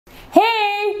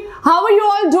Hey, how are you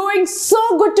all doing? So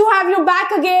good to have you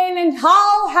back again. And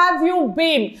how have you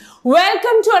been?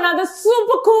 Welcome to another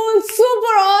super cool,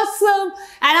 super awesome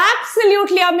and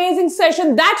absolutely amazing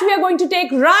session that we are going to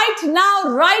take right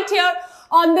now, right here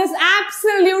on this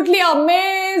absolutely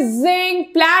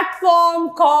amazing platform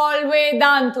called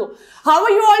Vedantu. How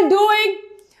are you all doing?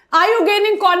 Are you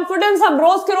gaining confidence? हम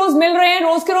रोज के रोज मिल रहे हैं,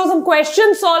 रोज के रोज हम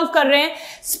question solve कर रहे हैं,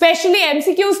 specially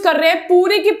MCQs कर रहे हैं,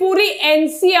 पूरी की पूरी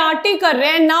एनसीईआरटी कर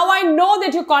रहे हैं. Now I know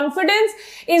that your confidence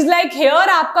is like here.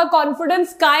 आपका कॉन्फिडेंस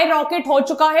स्काई रॉकेट हो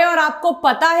चुका है और आपको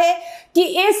पता है कि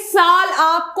इस साल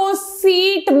आपको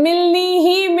सीट मिलनी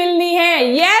ही मिलनी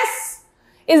है. Yes,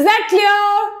 is that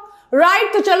clear?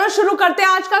 Right, तो चलो शुरू करते हैं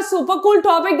आज का super cool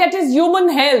topic that is human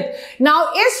health.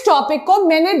 Now इस टॉपिक को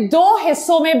मैंने दो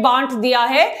हिस्सों में बांट दिया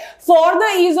है for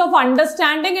the ease of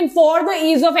understanding and for the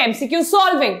ease of MCQ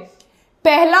solving.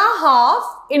 पहला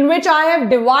half in which I have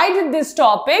divided this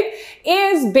topic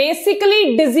is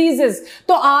basically diseases.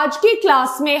 तो आज की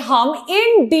क्लास में हम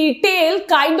in detail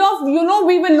kind of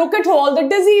we will look at all the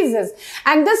diseases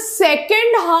and the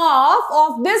second half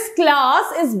of this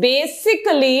class is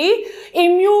basically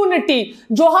immunity,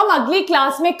 जो हम अगली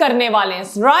class में करने वाले हैं.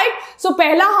 राइट, सो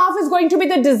पहला half is going to be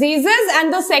the diseases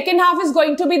and the second half is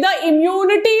going to be the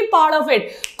immunity part of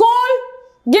it. Cool,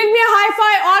 Give me a high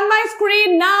five on my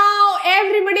screen now,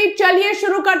 everybody. चलिए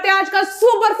शुरू करते हैं आज का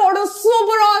super photo,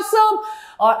 super awesome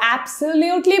और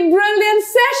absolutely brilliant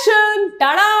session.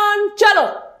 टाडान, चलो.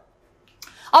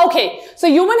 Okay,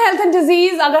 so human health and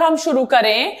disease अगर हम शुरू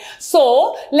करें, so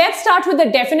let's start with the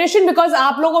definition because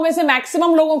आप लोगों में से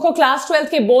मैक्सिमम लोगों को क्लास 12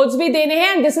 के बोर्ड्स भी देने हैं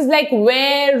and this is like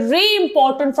very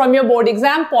important from your board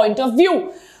exam point of view.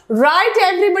 Right,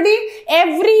 everybody?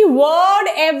 Every word,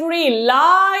 every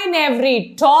line, every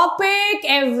topic,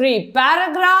 every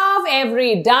paragraph, every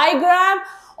diagram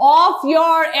of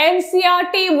your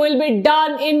NCERT will be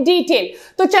done in detail.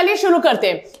 तो चलिए शुरू करते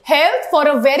हैं. Health for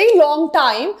a very long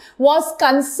time was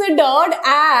considered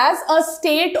as a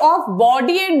state of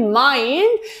body and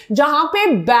mind जहां पे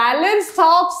balance था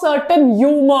of certain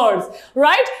humors.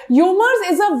 Right? Humors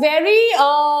is a very,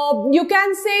 you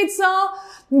can say it's a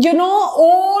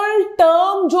old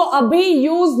term जो अभी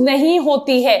use नहीं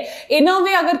होती है. इन अ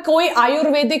वे अगर कोई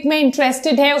आयुर्वेदिक में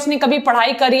इंटरेस्टेड है, उसने कभी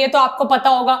पढ़ाई करी है, तो आपको पता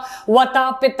होगा वता,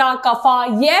 पिता, कफा.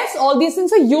 Yes, all these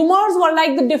things. Humours were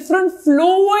like the different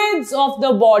fluids of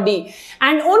the body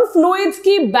and उन फ्लूइड्स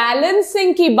की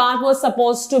बैलेंसिंग की बात was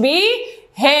suppose to be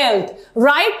health.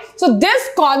 Right? So this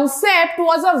concept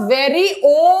was a very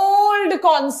old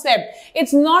concept.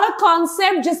 It's not a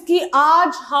concept जिसकी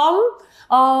आज हम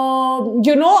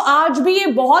आज भी ये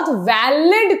बहुत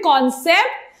वैलिड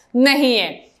कॉन्सेप्ट नहीं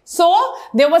है. So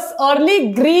there was early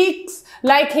Greeks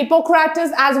like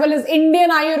Hippocrates as well as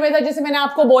Indian Ayurveda, जैसे मैंने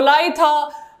आपको बोला ही था.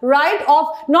 Right?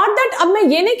 Of not that, अब मैं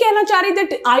ये नहीं कहना चाह रही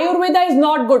that Ayurveda is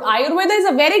not good. Ayurveda is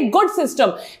a very good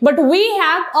system, but we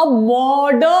have a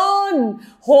modern,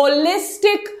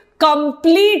 holistic,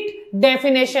 complete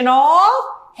definition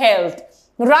of health.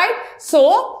 Right?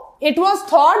 So it was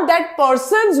thought that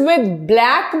persons with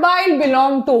black bile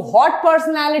belong to hot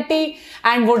personality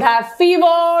and would have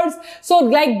fevers. So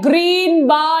like green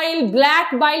bile,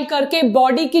 black bile करके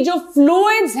body की जो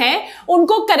fluids हैं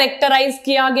उनको characterize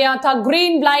किया गया था.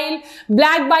 green bile,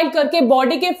 black bile करके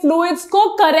body के fluids को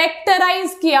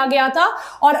characterize किया गया था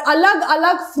और अलग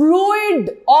अलग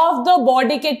fluid of the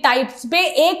body के types पे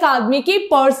एक आदमी की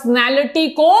personality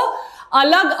को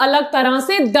अलग अलग तरह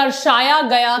से दर्शाया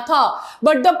गया था.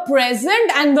 But the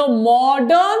present and the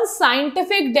modern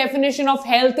scientific definition of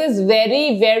health is very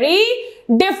very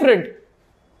different.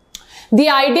 The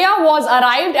idea was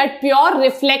arrived at pure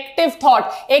reflective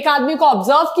thought. एक आदमी को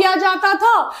ऑब्जर्व किया जाता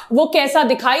था, वो कैसा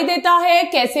दिखाई देता है,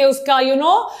 कैसे उसका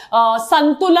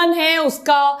संतुलन है,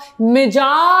 उसका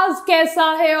मिजाज कैसा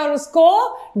है और उसको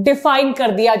डिफाइन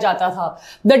कर दिया जाता था.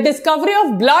 The discovery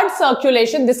of blood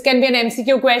circulation, this can be an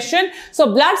MCQ question. So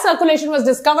blood circulation was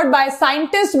discovered by a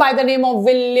scientist by the name of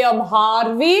William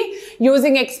Harvey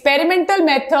using experimental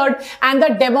method and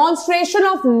the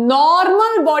demonstration of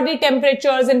normal body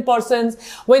temperatures in persons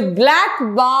with black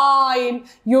bile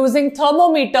using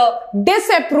thermometer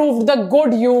disapproved the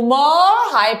good humor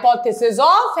hypothesis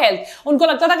of health. उनको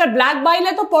लगता था अगर black bile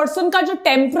है तो person का जो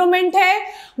temperament है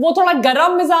वो थोड़ा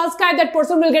गर्म मिजाज का है. that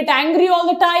person will get angry all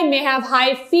the time, may have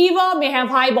high fever, may have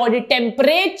high body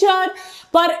temperature.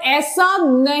 पर ऐसा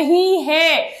नहीं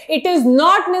है. इट इज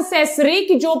नॉट नेसेसरी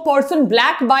कि जो पर्सन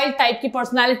ब्लैक बाइल टाइप की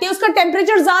पर्सनालिटी है उसका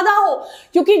टेम्परेचर ज्यादा हो,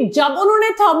 क्योंकि जब उन्होंने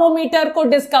थर्मोमीटर को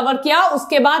डिस्कवर किया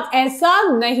उसके बाद ऐसा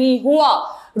नहीं हुआ.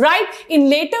 right? In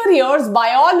later years,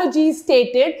 biology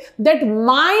stated that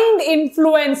mind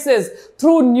influences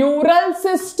through neural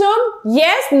system.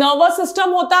 Yes, nervous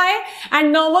system होता है,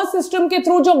 and nervous system के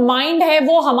through जो mind है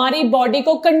वो हमारी body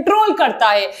को control करता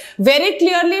है. Very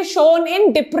clearly shown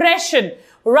in depression.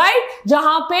 Right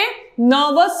जहां पे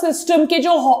नर्वस सिस्टम के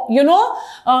जो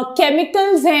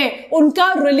केमिकल्स हैं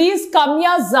उनका रिलीज कम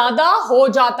या ज्यादा हो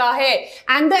जाता है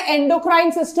and the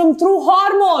endocrine system through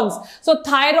hormones so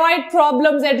thyroid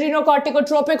problems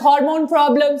एड्रिनोकॉर्टिकोट्रोपिक hormone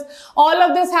problems all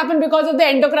of this happen because of the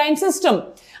endocrine system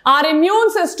our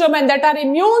immune system and that our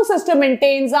immune system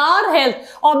maintains our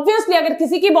health. Obviously अगर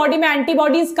किसी की body में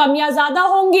antibodies कम या ज्यादा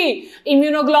होंगी,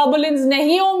 immunoglobulins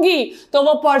नहीं होंगी, तो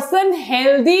वो पर्सन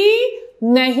हेल्दी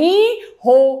नहीं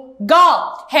होगा.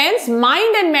 Hence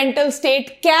mind and mental state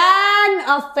can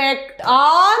affect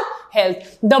our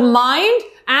health. The mind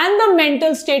and the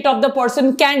mental state of the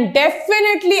person can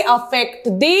definitely affect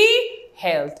the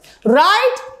health,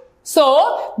 right? So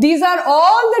these are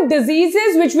all the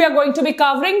diseases which we are going to be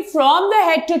covering from the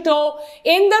head to toe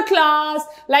in the class,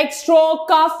 like stroke,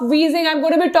 cough, wheezing. I'm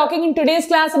going to be talking in today's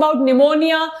class about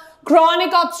pneumonia,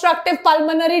 chronic obstructive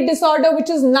pulmonary disorder,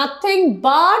 which is nothing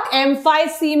but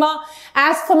emphysema,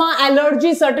 asthma,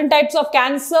 allergy, certain types of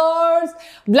cancers,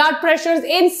 blood pressures.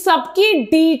 इन सबकी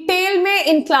detail में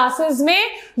इन classes में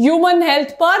human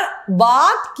health पर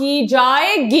बात की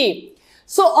जाएगी.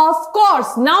 So of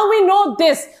course, now we know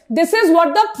this. This is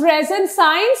what the present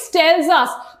science tells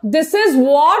us. This is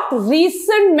what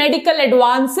recent medical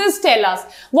advances tell us.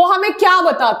 वो हमें क्या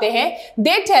बताते हैं?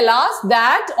 They tell us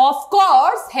that of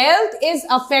course health is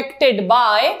affected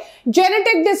by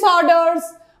genetic disorders.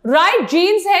 Right?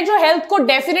 Genes है जो health को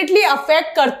definitely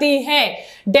affect करती हैं.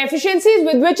 Deficiencies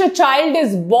with which a child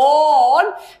is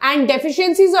born and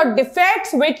deficiencies or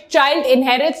defects which child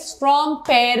inherits from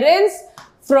parents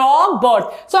from birth.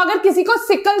 So अगर किसी को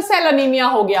sickle cell anaemia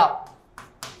हो गया,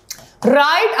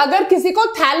 राइट, अगर किसी को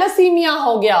थैलेसीमिया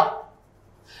हो गया,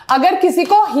 अगर किसी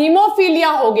को हीमोफीलिया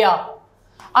हो गया,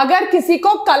 अगर किसी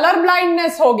को कलर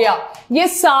ब्लाइंडनेस हो गया, ये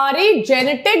सारी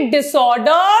जेनेटिक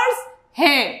डिसऑर्डर्स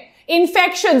हैं.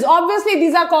 Infections, obviously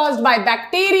these are caused by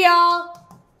bacteria,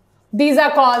 these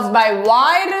are caused by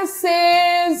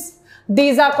viruses,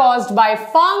 These are caused by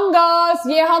fungus.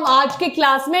 ये हम आज के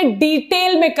क्लास में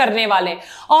डिटेल में करने वाले.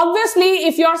 Obviously,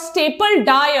 if your staple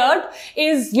diet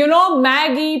is,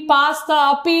 Maggi,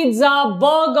 pasta, pizza,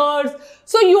 burgers,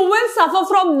 so you will suffer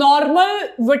from normal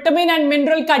vitamin and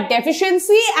mineral का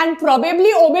deficiency and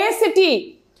probably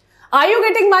obesity. Are you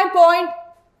getting my point?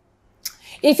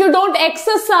 If you don't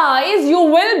exercise, you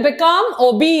will become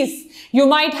obese. You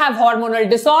might have hormonal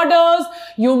disorders.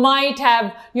 You might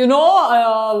have,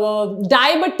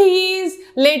 diabetes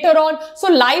later on.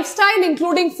 So lifestyle,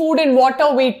 including food and water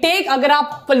we take. अगर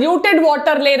आप polluted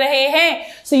water ले रहे हैं,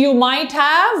 so you might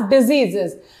have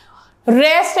diseases.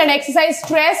 Rest and exercise,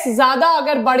 stress ज़्यादा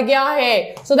अगर बढ़ गया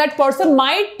है, so that person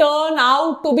might turn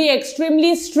out to be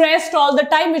extremely stressed all the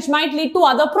time, which might lead to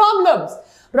other problems.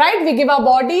 Right? We give our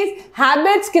bodies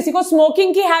habits. किसी को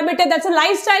smoking की habit है, that's a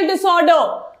lifestyle disorder.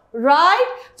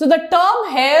 Right? So the term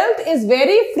health is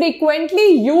very frequently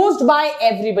used by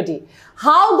everybody.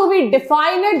 How do we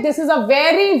define it? This is a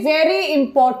very, very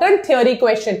important theory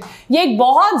question. ये एक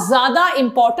बहुत ज़्यादा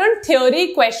important theory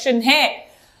question है.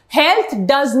 Health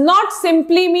does not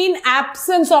simply mean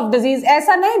absence of disease.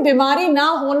 ऐसा नहीं, बीमारी ना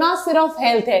होना सिर्फ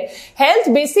health है. Health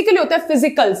basically होता है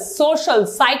physical, social,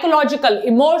 psychological,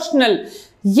 emotional,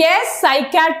 yes,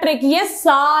 psychiatric, ये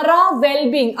सारा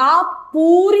well-being. आप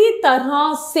पूरी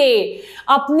तरह से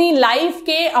अपनी लाइफ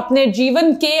के, अपने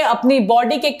जीवन के, अपनी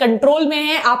बॉडी के कंट्रोल में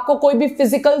है. आपको कोई भी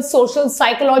physical, social,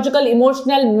 psychological,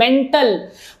 emotional, mental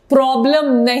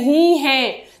problem नहीं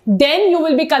है. Then you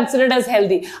will be considered as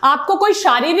healthy. आपको कोई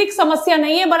शारीरिक समस्या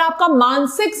नहीं है, पर आपका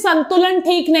मानसिक संतुलन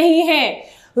ठीक नहीं है,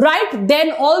 right,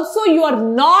 then also you are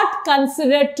not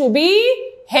considered to be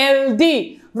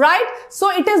healthy. Right,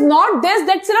 so it is not this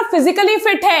that सिर्फ फिजिकली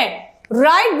फिट है,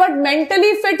 राइट, बट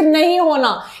मेंटली फिट नहीं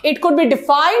होना. It could be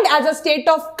defined as a state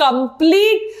of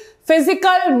complete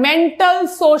physical, mental,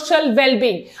 social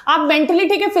wellbeing. आप mentally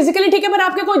ठीक है, physically ठीक है, पर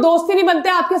आपके कोई दोस्त ही नहीं बनते,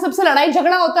 आपके सबसे लड़ाई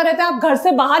झगड़ा होता रहता है, आप घर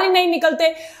से बाहर ही नहीं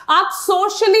निकलते, आप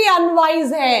सोशली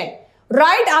अनवाइज हैं,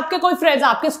 राइट. आपके कोई फ्रेंड्स,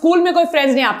 आपके स्कूल में कोई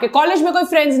फ्रेंड्स नहीं, आपके कॉलेज में कोई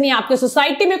फ्रेंड्स नहीं, आपके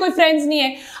सोसाइटी में कोई फ्रेंड्स नहीं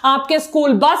है, आपके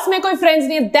स्कूल बस में कोई फ्रेंड्स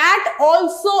नहीं है. That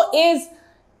also is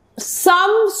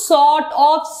some sort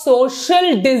of social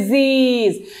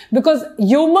disease because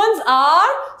humans are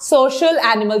social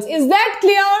animals. Is that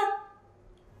clear?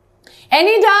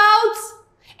 Any doubts?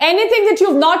 Anything that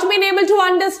you've not been able to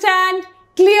understand?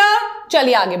 Clear?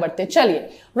 चलिए आगे बढ़ते, चलिए.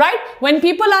 right? When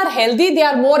people are healthy, they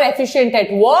are more efficient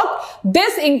at work.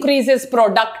 This increases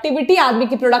productivity. आदमी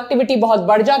की productivity बहुत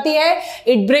बढ़ जाती है.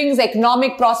 It brings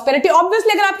economic prosperity.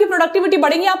 Obviously, अगर आपकी productivity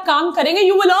बढ़ेगी, आप काम करेंगे,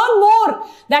 you will earn more.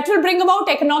 That will bring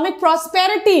about economic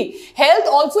prosperity. Health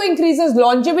also increases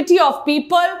longevity of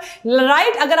people,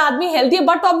 right? अगर आदमी healthy है,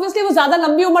 but obviously वो ज्यादा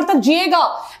लंबी उम्र तक जिएगा.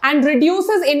 And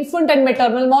reduces infant and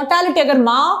maternal mortality. अगर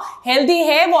माँ healthy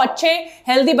है, वो अच्छे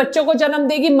healthy बच्चों को जन्म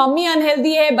देगी. मम्मी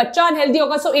unhealthy है, बच्चा unhealthy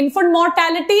होगा. So infant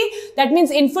mortality, that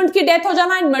means infant की डेथ हो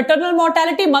जाना, and maternal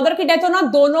mortality, मदर की डेथ होना,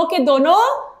 दोनों के दोनों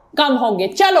कम होंगे.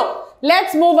 चलो,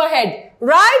 let's move ahead,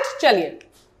 right? चलिए.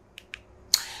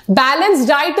 Balanced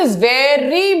diet is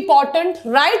very important,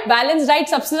 right? Balanced diet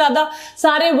सबसे ज्यादा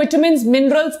सारे vitamins,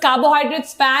 minerals,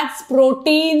 carbohydrates, fats,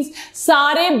 proteins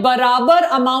सारे बराबर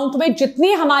अमाउंट में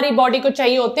जितनी हमारी बॉडी को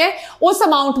चाहिए होते हैं उस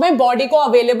अमाउंट में बॉडी को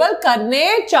अवेलेबल करने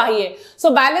चाहिए.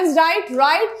 So balanced diet,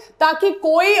 right? ताकि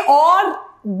कोई और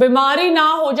बीमारी ना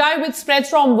हो जाए which spreads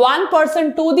from one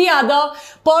person to the other.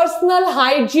 Personal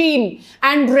hygiene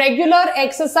and regular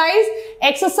exercise.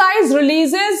 Exercise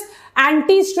releases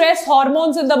anti-stress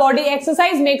hormones in the body.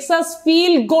 Exercise makes us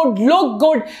feel good, look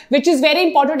good, which is very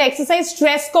important. Exercise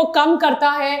stress को कम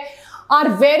करता है. Are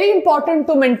very important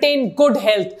to maintain good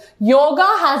health. Yoga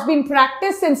has been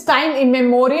practiced since time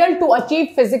immemorial to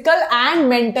achieve physical and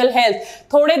mental health.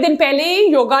 थोड़े दिन पहले ही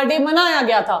yoga day मनाया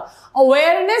गया था.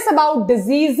 Awareness about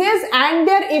diseases and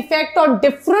their effect on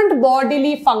different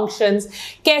bodily functions.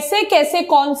 कैसे कैसे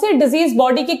कौन से डिजीज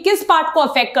बॉडी के किस पार्ट को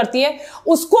अफेक्ट करती है,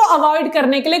 उसको अवॉइड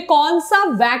करने के लिए कौन सा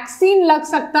वैक्सीन लग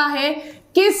सकता है,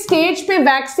 किस स्टेज पे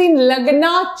वैक्सीन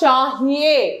लगना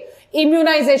चाहिए.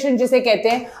 इम्यूनाइजेशन जिसे कहते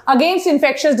हैं अगेंस्ट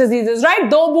इन्फेक्शियस डिजीजेस, राइट?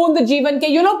 2 बूंद जीवन के,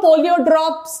 polio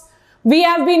drops. We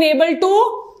have been able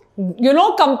to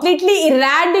completely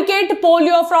eradicate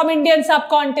polio from Indian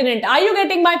subcontinent. Are you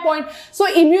getting my point? So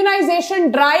immunization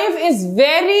drive is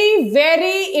very,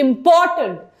 very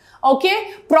important. Okay,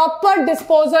 proper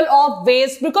disposal of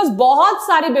waste, because बहुत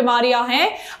सारी बीमारियां हैं.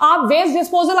 आप waste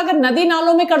disposal अगर नदी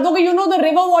नालों में कर दोगे, the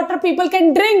river water people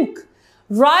can drink.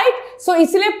 Right? So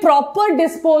इसलिए proper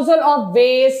disposal of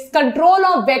waste, control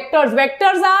of vectors.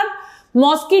 Vectors are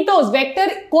mosquitoes. Vector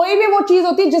कोई भी वो चीज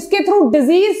होती है जिसके थ्रू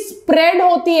डिजीज स्प्रेड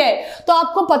होती है. तो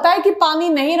आपको पता है कि पानी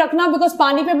नहीं रखना, बिकॉज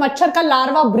पानी पे मच्छर का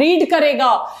लार्वा ब्रीड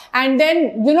करेगा and then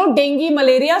dengue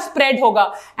malaria spread होगा.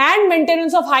 And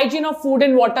maintenance of hygiene of food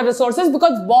and water resources,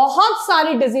 because बहुत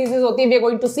सारी डिजीजेस होती है we are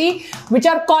going to C which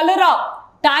are cholera,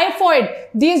 typhoid.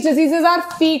 These diseases are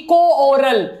फीको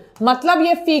oral, मतलब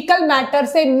ये faecal matter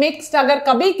से mixed. अगर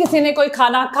कभी किसी ने कोई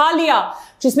खाना खा लिया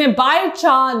जिसमें बाय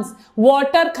चांस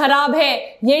वाटर खराब है,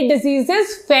 ये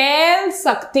डिजीजेस फैल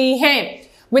सकती हैं.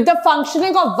 With the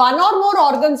functioning of one or more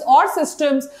organs or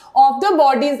systems of the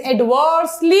body is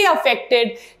adversely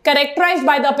affected, characterized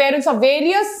by the appearance of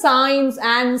various signs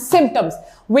and symptoms.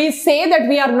 We say that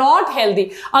we are not healthy.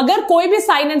 अगर कोई भी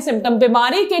sign and symptom,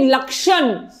 बीमारी के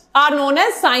लक्षण are known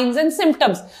as signs and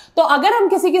symptoms. तो अगर हम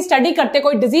किसी की स्टडी करते,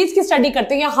 कोई डिजीज की स्टडी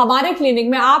करते हैं, या हमारे क्लिनिक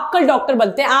में आप कल डॉक्टर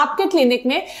बनते हैं, आपके क्लिनिक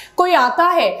में कोई आता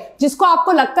है जिसको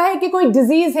आपको लगता है कि कोई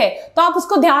डिजीज है, तो आप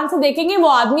उसको ध्यान से देखेंगे, वो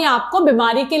आदमी आपको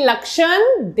बीमारी के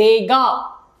लक्षण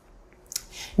देगा.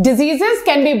 Diseases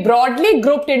can be broadly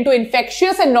grouped into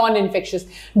infectious and non-infectious.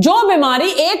 जो बीमारी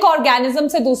एक ऑर्गेनिज्म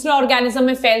से दूसरे ऑर्गेनिज्म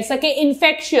में फैल सके,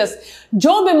 इन्फेक्शियस.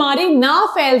 जो बीमारी ना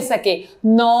फैल सके,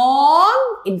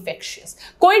 नॉन इन्फेक्शियस.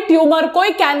 कोई ट्यूमर, कोई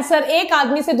कैंसर एक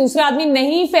आदमी से दूसरे आदमी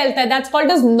नहीं फैलता है, that's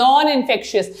called as non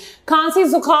infectious. खांसी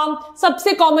जुकाम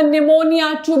सबसे कॉमन,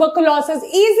 निमोनिया, ट्यूबरकुलोसिस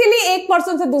इजीली एक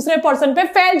पर्सन से दूसरे पर्सन पे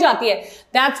फैल जाती है,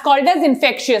 that's called as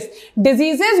infectious.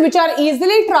 Diseases which are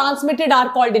easily transmitted are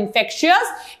called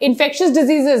infectious. Infectious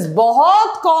diseases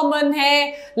बहुत कॉमन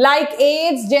है, लाइक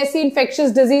एड्स जैसी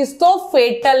इन्फेक्शियस डिजीज तो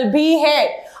फेटल भी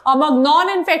है. Among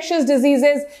non-infectious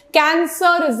diseases,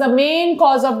 cancer is the main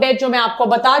cause of death, जो मैं आपको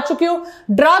बता चुकी हूँ.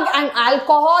 Drug and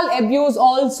alcohol abuse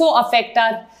also affect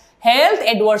our health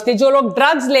adversely. जो लोग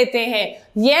ड्रग्स लेते हैं,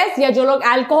 yes, या जो लोग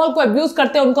अल्कोहल को अब्यूज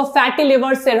करते हैं, उनको फैटी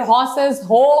लिवर सिरहोसिस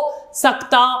हो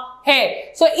सकता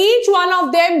है. So each one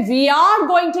of them we are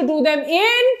going to do them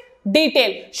in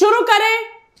detail. शुरू करें.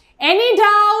 Any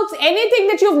doubts,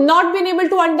 anything that you've not been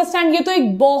able to understand? ये तो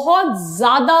एक बहुत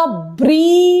ज्यादा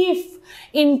brief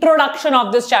introduction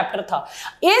of this chapter था.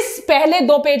 इस पहले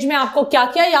 2 पेज में आपको क्या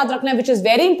क्या याद रखना है, which is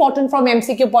very important from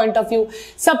MCQ point of view.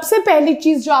 सबसे पहली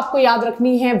चीज जो आपको याद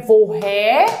रखनी है वो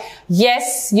है,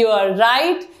 yes you are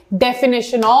right,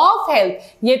 definition of health.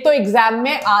 ये तो एग्जाम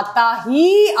में आता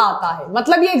ही आता है,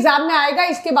 मतलब ये एग्जाम में आएगा,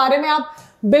 इसके बारे में आप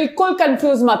बिल्कुल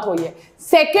कंफ्यूज मत होइए.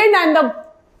 सेकेंड एंड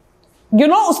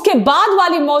उसके बाद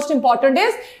वाली most important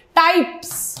is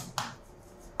types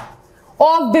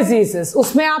of diseases,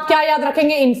 उसमें आप क्या याद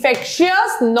रखेंगे?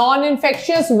 Infectious, non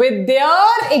infectious with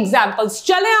their examples.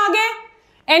 चले आगे,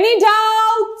 any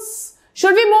doubts?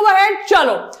 Should we move ahead?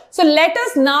 चलो, so let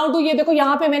us now do, ये देखो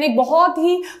यहां पे मैंने एक बहुत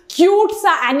ही क्यूट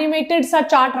सा एनिमेटेड सा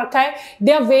चार्ट रखा है।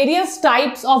 There are various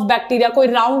types of bacteria. कोई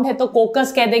राउंड है तो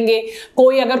कोकस कह देंगे,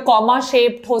 कोई अगर कॉमा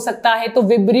शेप्ड हो सकता है तो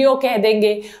विब्रियो कह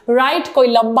देंगे, राइट? कोई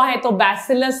लंबा है तो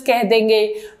बैसिलस कह देंगे,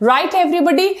 राइट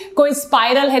एवरीबॉडी? कोई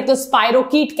स्पाइरल है तो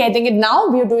स्पाइरोकीट कह देंगे। Now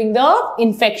we are doing the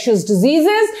infectious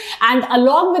diseases and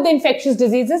along with infectious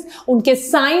diseases उनके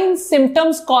science,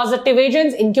 symptoms, causative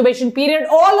agents, incubation period,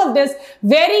 all of this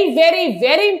very very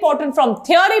very important from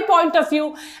theory point of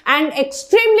view and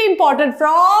extremely important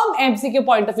from MCQ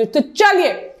point of view. तो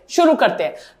चलिए शुरू करते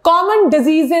हैं। Common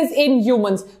diseases in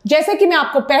humans, जैसे कि मैं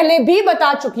आपको पहले भी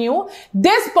बता चुकी हूं,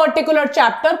 दिस पर्टिकुलर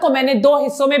चैप्टर को मैंने दो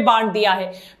हिस्सों में बांट दिया है।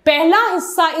 पहला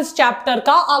हिस्सा इस चैप्टर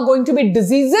का are going to be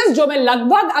diseases, जो मैं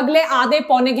लगभग अगले आधे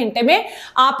पौने घंटे में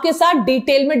आपके साथ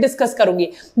डिटेल में डिस्कस करूंगी।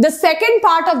 The second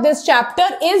part of this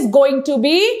chapter is going to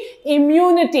be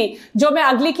immunity, जो मैं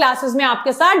अगली क्लासेस में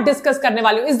आपके साथ डिस्कस करने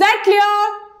वाली हूं। Is that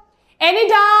clear? Any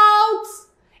doubts?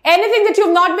 Anything that you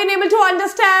have not been able to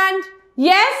understand?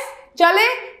 Yes? चले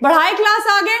बढ़ाए क्लास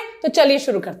आगे, तो चलिए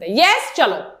शुरू करते हैं। यस,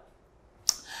 चलो।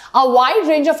 A wide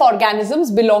range of organisms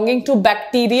belonging to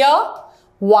bacteria,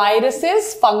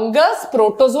 viruses, fungus,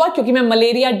 protozoa, क्योंकि मैं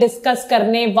मलेरिया डिस्कस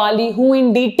करने वाली हूं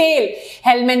इन डिटेल,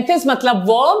 हेलमिंथिस मतलब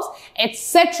worms,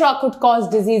 etcetera could cause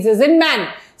diseases in man.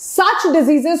 Such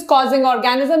diseases causing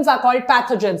organisms are called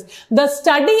pathogens. The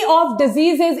study of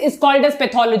diseases is called as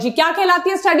pathology. क्या कहलाती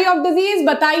है study of disease?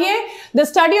 बताइए. The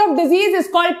study of disease is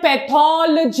called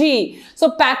pathology.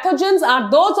 So pathogens are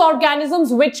those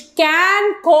organisms which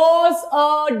can cause a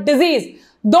disease.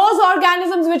 Those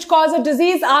organisms which cause a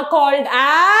disease are called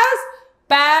as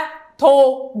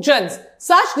pathogens.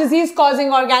 Such disease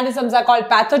causing organisms are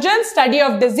called pathogens. Study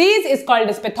of disease is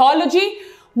called as pathology.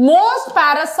 Most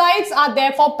parasites are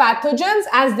therefore pathogens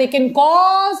as they can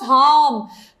cause harm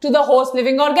to the host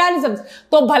living organisms.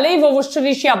 तो भले ही वो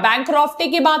वुश्चरिशिया bancrofti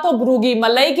की बात हो, ब्रूगी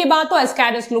मलाई की बात हो,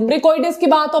 एस्कैरिस लुम्ब्रिकोइडिस की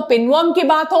बात हो, पिनवर्म की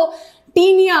बात हो,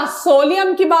 टीनिया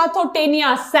सोलियम की बात हो,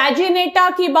 टेनिया सैजिनेटा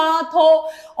की बात हो,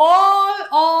 all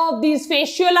of these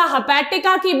Fasciola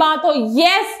hepatica की बात हो,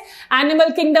 यस, एनिमल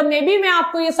किंगडम में भी मैं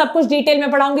आपको ये सब कुछ डिटेल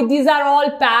में पढ़ाऊंगी. These are all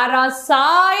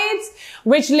parasites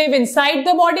which live inside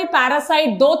the body.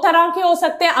 Parasite दो तरह के हो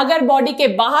सकते हैं. अगर बॉडी के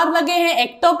बाहर लगे हैं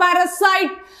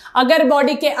एक्टोपैरासाइट, अगर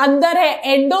बॉडी के अंदर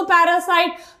है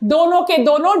एंडोपैरासाइट. दोनों के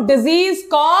दोनों डिजीज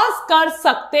कॉज कर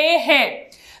सकते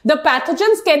हैं. The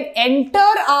pathogens can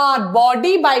enter our body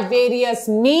by various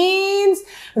means,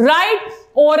 right?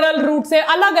 Oral route से,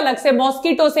 अलग अलग से,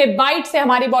 मॉस्किटो से, बाइट से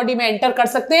हमारी बॉडी में एंटर कर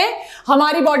सकते हैं,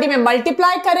 हमारी बॉडी में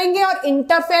मल्टीप्लाई करेंगे और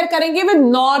इंटरफेयर करेंगे with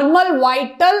normal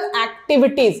vital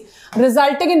activities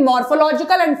resulting in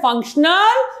morphological and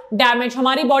functional damage.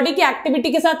 हमारी बॉडी की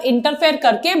एक्टिविटी के साथ इंटरफेयर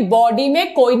करके बॉडी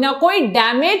में कोई ना कोई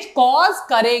डैमेज कॉज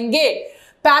करेंगे.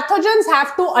 Pathogens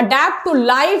have to adapt to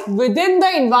life within the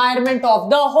environment of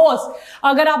the host.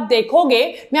 अगर आप देखोगे,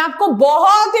 मैं आपको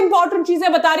बहुत इंपॉर्टेंट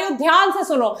चीजें बता रही हूं, ध्यान से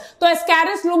सुनो. तो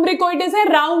एस्कैरिस लुम्ब्रिकोइडिस है,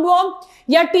 राउंड वर्म,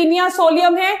 या टीनिया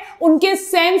सोलियम है, उनके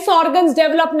सेंस ऑर्गन्स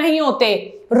डेवलप नहीं होते,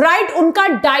 राइट? उनका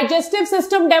डाइजेस्टिव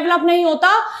सिस्टम डेवलप नहीं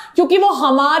होता क्योंकि वो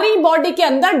हमारी बॉडी के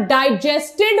अंदर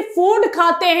डाइजेस्टेड फूड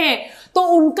खाते हैं, तो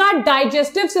उनका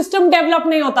डाइजेस्टिव सिस्टम डेवलप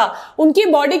नहीं होता. उनकी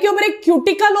बॉडी के ऊपर एक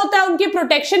क्यूटिकल होता है उनकी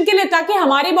प्रोटेक्शन के लिए, ताकि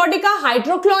हमारी बॉडी का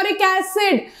हाइड्रोक्लोरिक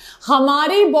एसिड,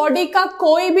 हमारी बॉडी का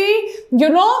कोई भी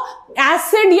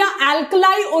एसिड या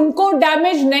एल्कलाई उनको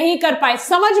डैमेज नहीं कर पाए.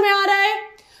 समझ में आ रहा है?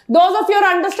 Those of you are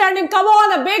understanding, come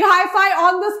on, a big high five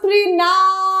on the screen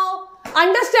now.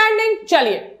 Understanding?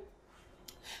 चलिए.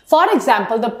 For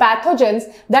example, the pathogens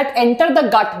that enter the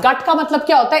gut. Gut का मतलब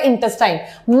क्या होता है? Intestine.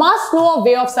 Must know a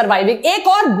way of surviving. एक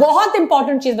और बहुत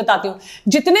important चीज बताती हूं.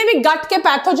 जितने भी गट के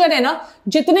पैथोजन है ना,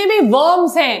 जितने भी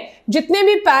वर्म्स हैं, जितने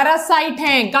भी पैरासाइट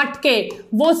हैं गट के,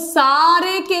 वो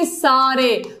सारे के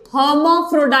सारे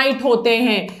हर्माफ्रोडाइट होते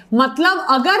हैं. मतलब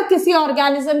अगर किसी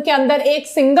ऑर्गेनिज्म के अंदर एक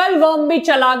सिंगल वर्म भी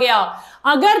चला गया,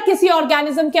 अगर किसी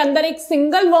ऑर्गेनिज्म के अंदर एक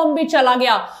सिंगल वर्म भी चला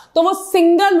गया, तो वो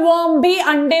सिंगल वर्म भी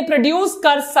अंडे प्रोड्यूस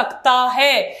कर सकता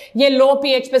है. ये लो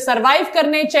पीएच पे सरवाइव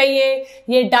करने चाहिए,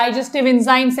 ये डाइजेस्टिव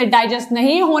एंजाइम से डाइजेस्ट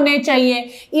नहीं होने चाहिए,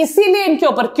 इसीलिए इनके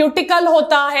ऊपर क्यूटिकल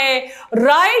होता है,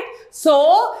 राइट? सो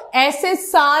ऐसे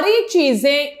सारी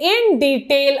चीजें इन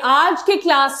डिटेल आज की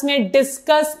क्लास में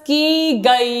डिस्कस की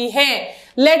गई हैं.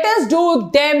 Let us do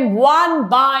them one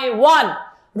by one,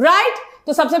 right?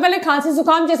 तो सबसे पहले खांसी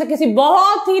जुकाम जैसे किसी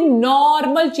बहुत ही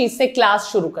नॉर्मल चीज से क्लास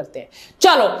शुरू करते हैं।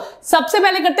 चलो सबसे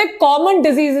पहले करते हैं कॉमन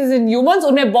डिजीजेस इन ह्यूमंस।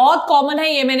 उनमें बहुत कॉमन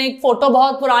है, ये मैंने एक फोटो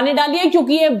बहुत पुरानी डाली है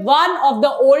क्योंकि ये one of the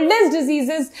oldest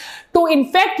diseases to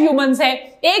infect humans है।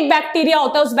 एक बैक्टीरिया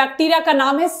होता है, उस बैक्टीरिया का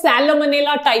नाम है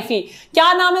सैलोमोनेला टाइफी।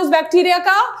 क्या नाम है उस बैक्टीरिया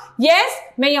का? यस,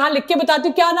 मैं यहां लिख के बताती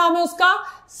हूँ क्या नाम है उसका।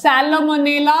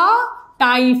 सैलोमोनेला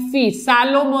टाइफी।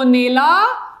 सैलोमोनेला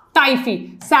टाइफी।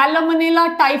 सैलोमोनेला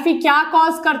टाइफी क्या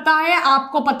कॉज करता है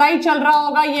आपको पता ही चल रहा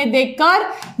होगा ये देखकर।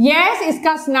 यस,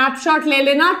 इसका स्नैपशॉट ले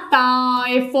लेना।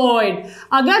 टाइफॉइड।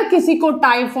 अगर किसी को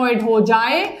टाइफॉइड हो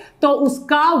जाए तो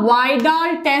उसका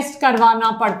वाइडाल टेस्ट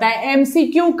करवाना पड़ता है।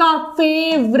 एमसीक्यू का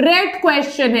फेवरेट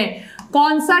क्वेश्चन है।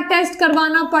 कौन सा टेस्ट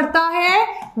करवाना पड़ता है?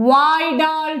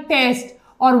 वाइडाल टेस्ट।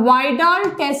 और वाइडाल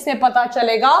टेस्ट से पता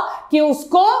चलेगा कि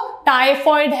उसको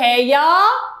टाइफॉइड है या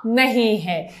नहीं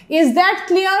है। Is that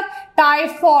clear?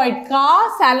 टाइफॉइड का,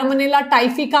 सैलोमोनेला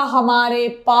टाइफी का हमारे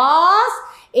पास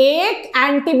एक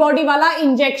एंटीबॉडी वाला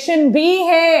इंजेक्शन भी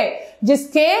है,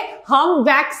 जिसके हम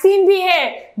वैक्सीन भी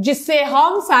है, जिससे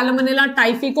हम सैलोमोनेला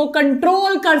टाइफी को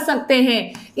कंट्रोल कर सकते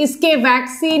हैं। इसके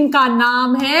वैक्सीन का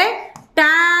नाम है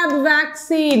टैब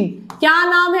वैक्सीन। क्या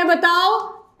नाम है बताओ?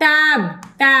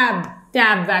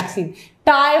 Tab vaccine.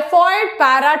 Typhoid,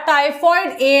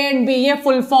 paratyphoid, A and B, ये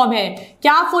फुल फॉर्म है।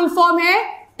 क्या फुल फॉर्म है?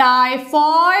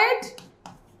 Typhoid,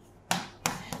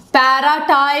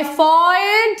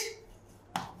 paratyphoid,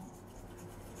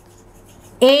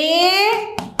 A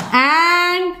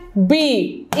and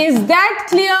B. Is that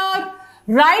clear?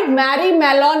 Right. Mary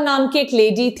Malone नाम की एक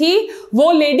लेडी थी,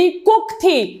 वो लेडी कुक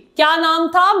थी। क्या नाम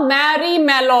था? Mary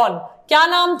Malone. क्या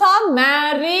नाम था?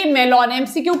 Mary Malone.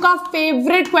 एमसीक्यू का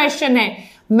फेवरेट क्वेश्चन है,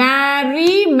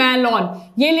 मैरी मेलोन।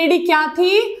 ये लेडी क्या थी?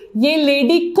 ये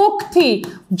लेडी कुक थी,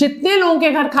 जितने लोगों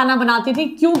के घर खाना बनाती थी,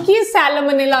 क्योंकि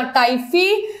सैलोमोनेला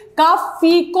टाइफी का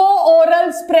फीको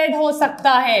ओरल स्प्रेड हो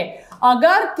सकता है।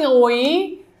 अगर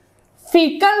कोई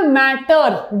फीकल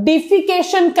मैटर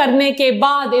डिफिकेशन करने के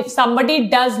बाद, if somebody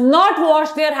does not wash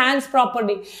their hands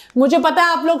properly, मुझे पता है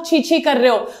आप लोग छी छी कर रहे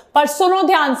हो, पर सुनो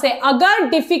ध्यान से। अगर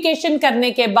डिफिकेशन करने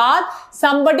के बाद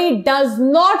somebody does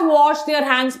not wash their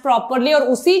hands properly और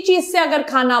उसी चीज से अगर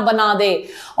खाना बना दे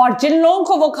और जिन लोगों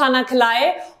को वो खाना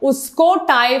खिलाए उसको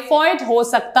टाइफॉइड हो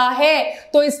सकता है।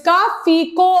 तो इसका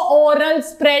फीको ओरल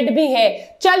स्प्रेड भी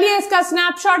है। चलिए इसका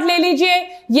स्नैपशॉट ले लीजिए।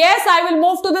 Yes, I will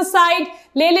move to the side.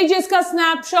 ले लीजिए इसका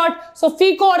स्नैपशॉट। सो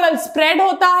फीको ओरल स्प्रेड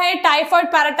होता है। Typhoid,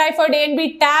 paratyphoid, A and B,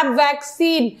 tab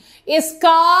vaccine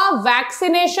इसका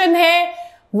वैक्सीनेशन है।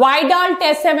 वाइडाल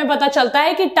टेस्ट से हमें पता चलता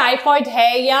है कि टाइफॉइड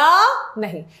है या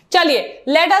नहीं। चलिए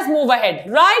let us move ahead.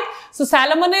 Right, so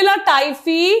सैलोमोनेला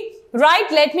typhi,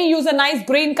 right, let me use a nice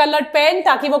green coloured pen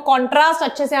ताकि वो कॉन्ट्रास्ट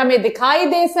अच्छे से हमें दिखाई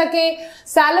दे सके।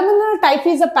 सैलोमोनेला typhi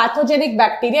is a pathogenic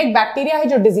bacteria. एक बैक्टीरिया है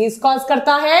जो डिजीज कॉज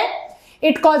करता है।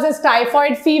 It causes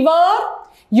typhoid fever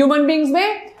human beings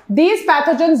में। These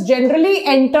pathogens generally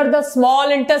enter the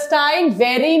small intestine,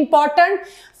 very important.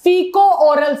 फीको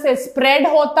oral से स्प्रेड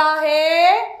होता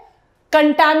है।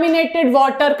 कंटामिनेटेड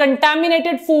वाटर,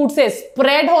 कंटामिनेटेड फूड से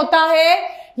स्प्रेड होता है।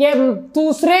 ये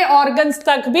दूसरे ऑर्गन्स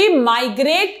तक भी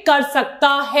माइग्रेट कर सकता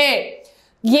है।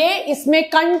 ये इसमें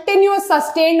कंटिन्यूस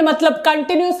सस्टेन्ड मतलब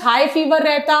कंटिन्यूस हाई फीवर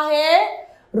रहता है।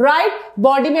 राइट,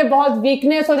 बॉडी में बहुत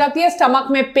वीकनेस हो जाती है, स्टमक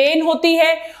में पेन होती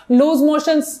है, लूज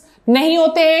मोशंस नहीं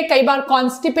होते हैं, कई बार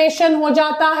कॉन्स्टिपेशन हो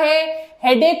जाता है,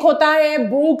 हेडेक होता है,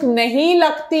 भूख नहीं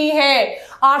लगती है,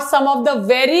 are some of the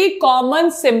very common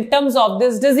symptoms of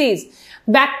this disease.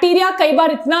 Bacteria कई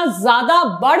बार इतना ज्यादा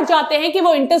बढ़ जाते हैं कि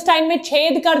वो इंटेस्टाइन में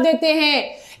छेद कर देते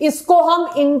हैं। इसको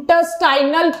हम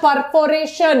इंटेस्टाइनल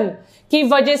परफोरेशन की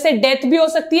वजह से डेथ भी हो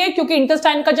सकती है, क्योंकि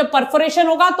इंटेस्टाइन का जब परफोरेशन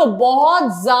होगा तो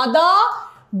बहुत ज्यादा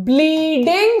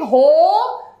ब्लीडिंग हो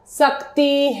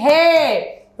सकती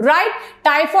है। Right,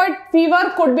 typhoid fever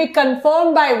could be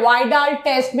confirm bye वाइडाल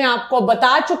test में आपको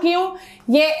बता चुकी हूं।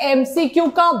 ये एमसीक्यू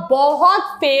का बहुत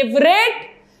फेवरेट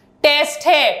टेस्ट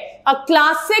है। A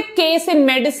classic case in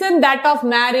medicine that of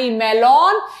Mary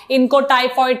Malone. इनको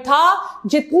टाइफॉइड था,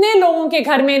 जितने लोगों के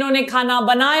घर में इन्होंने खाना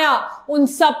बनाया उन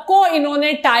सबको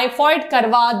इन्होंने टाइफॉइड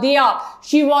करवा दिया।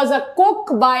 She was a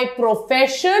cook by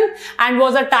profession and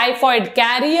was a typhoid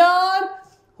career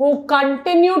who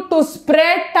continued to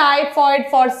spread typhoid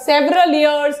for several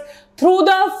years through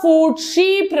the food she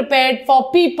prepared for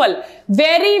people.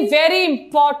 Very, very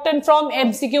important from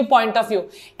MCQ point of view.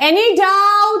 Any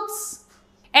doubts?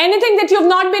 Anything that you've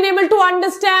not been able to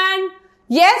understand?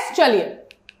 Yes, chaliye.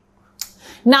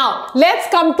 Now,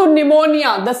 let's come to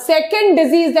pneumonia, the second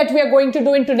disease that we are going to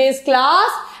do in today's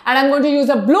class. And I'm going to use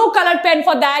a blue colored pen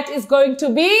for that. Is going to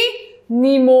be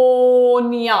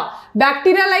pneumonia.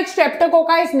 Bacteria like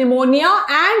Streptococcus pneumonia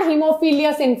and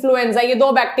हीमोफिलियस influenza, ये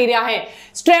दो bacteria हैं,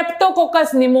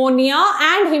 Streptococcus pneumonia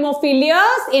and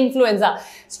हीमोफिलियस influenza.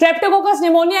 Streptococcus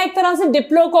pneumonia एक तरह से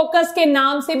diplococcus के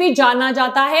नाम से भी जाना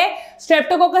जाता है।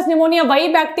 स्ट्रेप्टोकोकस निमोनिया वही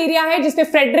बैक्टीरिया है जिसपे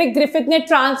फ्रेडरिक ग्रिफिथ ने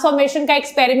ट्रांसफॉर्मेशन का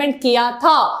एक्सपेरिमेंट किया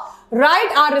था।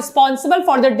 Right, are responsible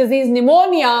for the disease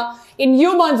pneumonia in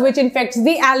humans which infects the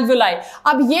alveoli.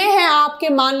 अब ये है आपके,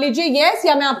 मान लीजिए यस,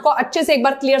 या मैं आपको अच्छे से एक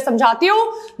बार क्लियर समझाती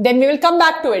हूं, then we will come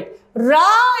back to it.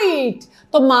 Right,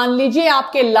 तो मान लीजिए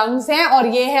आपके लंग्स हैं और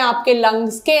ये है आपके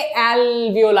लंग्स के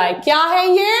एल्वियोलाई। क्या है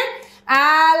ये?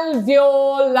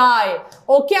 एल्वियोलाई।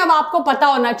 ओके, अब आपको पता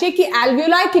होना चाहिए कि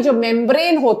एल्वियोलाई की जो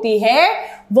मेम्ब्रेन होती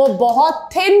है वो बहुत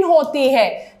थिन होती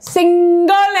है,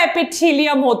 सिंगल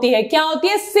एपिथेलियम होती है। क्या होती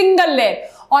है? Single layer.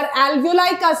 और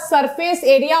एल्वियोलाई का सरफेस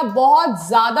एरिया बहुत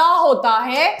ज्यादा होता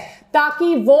है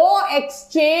ताकि वो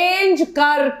एक्सचेंज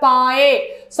कर पाए,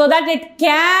 so that it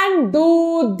can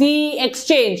do the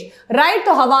exchange. Right,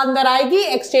 तो हवा अंदर आएगी,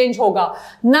 एक्सचेंज होगा।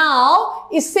 नाउ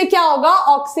इससे क्या होगा?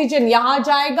 ऑक्सीजन यहां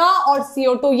जाएगा और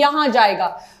CO2 यहां जाएगा।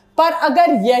 पर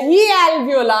अगर यही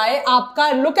एल्वियोलाई आपका,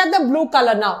 look at the blue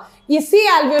colour now, इसी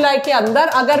एल्वियोलाई के अंदर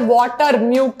अगर वाटर,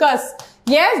 म्यूकस,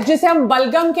 यस, जिसे हम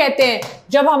बलगम कहते हैं,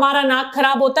 जब हमारा नाक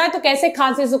खराब होता है तो कैसे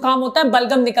खांसी जुकाम होता है,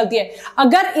 बलगम निकलती है।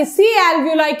 अगर इसी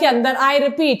एल्वियोलाई के अंदर, आई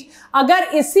रिपीट, अगर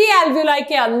इसी एल्वियोलाई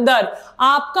के अंदर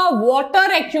आपका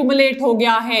वाटर एक्यूमुलेट हो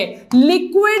गया है,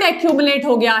 लिक्विड एक्यूमुलेट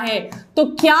हो गया है, तो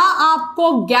क्या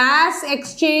आपको गैस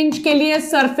एक्सचेंज के लिए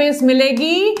सरफेस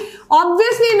मिलेगी?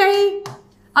 ऑब्वियसली नहीं।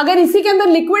 अगर इसी के अंदर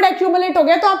लिक्विड एक्यूमुलेट हो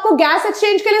गया तो आपको गैस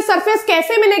एक्सचेंज के लिए सरफेस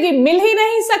कैसे मिलेगी? मिल ही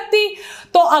नहीं सकती।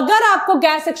 तो अगर आपको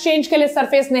गैस एक्सचेंज के लिए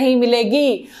सरफेस नहीं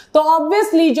मिलेगी तो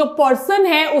ऑब्वियसली जो पर्सन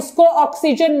है उसको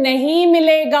ऑक्सीजन नहीं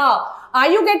मिलेगा।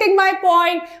 Are you getting my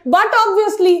point? But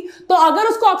obviously, तो अगर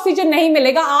उसको ऑक्सीजन नहीं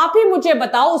मिलेगा, आप ही मुझे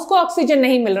बताओ, उसको ऑक्सीजन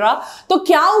नहीं मिल रहा तो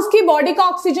क्या उसकी बॉडी का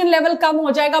ऑक्सीजन लेवल कम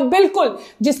हो जाएगा? बिल्कुल,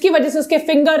 जिसकी वजह से उसके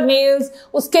फिंगर नेल्स,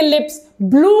 उसके लिप्स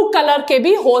ब्लू कलर के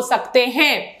भी हो सकते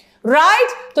हैं। राइट,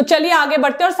 तो चलिए आगे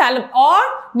बढ़ते हैं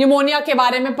और निमोनिया के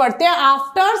बारे में पढ़ते हैं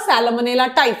आफ्टर सैल्मोनेला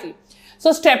टाइफी।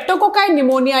 सो स्ट्रेप्टोकोकाई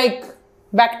निमोनिया एक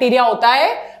बैक्टीरिया होता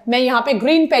है, मैं यहां पे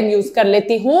ग्रीन पेन यूज कर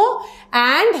लेती हूं,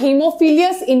 एंड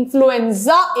हीमोफिलियस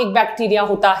इन्फ्लुएंजा एक बैक्टीरिया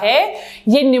होता है।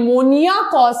 ये निमोनिया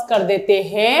कॉज कर देते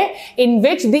हैं इन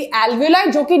विच द एल्वियोलाई,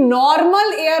 जो कि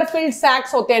नॉर्मल एयर फिल्ड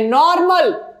सैक्स होते हैं,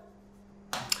 नॉर्मल,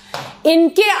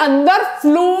 इनके अंदर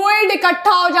फ्लूइड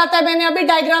इकट्ठा हो जाता है, मैंने अभी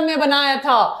डायग्राम में बनाया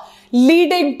था,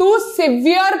 leading to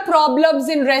severe problems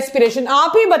in respiration.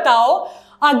 आप ही बताओ,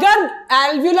 अगर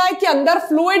एल्वियोलाई के अंदर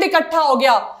फ्लूइड इकट्ठा हो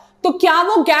गया तो क्या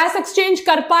वो गैस एक्सचेंज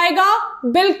कर पाएगा?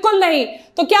 बिल्कुल नहीं।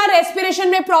 तो क्या रेस्पिरेशन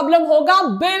में प्रॉब्लम होगा?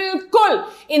 बिल्कुल।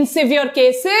 इन severe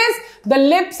cases the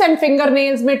lips and finger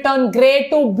nails में turn grey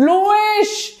to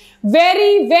bluish,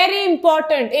 very very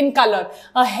important in colour.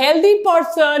 A healthy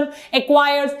person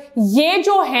acquires, ये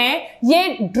जो है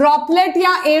ये ड्रॉपलेट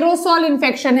या एरोसॉल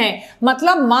इंफेक्शन है।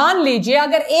 मतलब मान लीजिए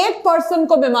अगर एक पर्सन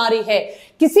को बीमारी है,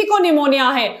 किसी को निमोनिया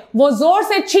है, वो जोर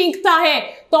से छींकता है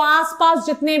तो आसपास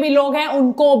जितने भी लोग हैं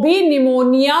उनको भी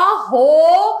निमोनिया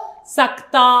हो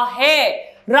सकता है।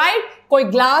 राइट, कोई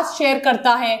ग्लास शेयर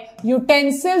करता है,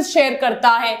 यूटेंसिल्स शेयर करता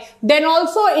है, then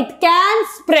also it can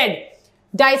spread.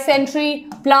 Dysentery,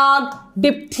 plague,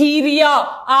 diphtheria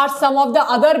are some of the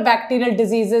other bacterial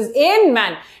diseases in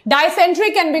man.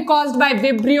 Dysentery can be caused by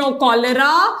Vibrio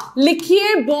cholera.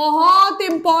 लिखिए, बहुत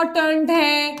इंपॉर्टेंट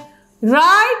है।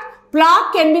 Right?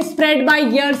 Plague can be spread by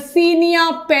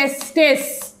Yersinia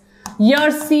pestis.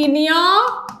 Yersinia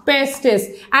pestis.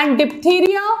 And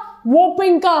diphtheria,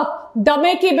 whooping cough,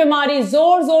 दमे की बीमारी,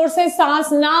 जोर जोर से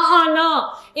सांस ना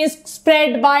आना, is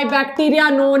spread by bacteria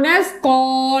known as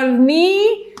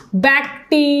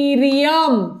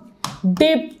Corynebacterium.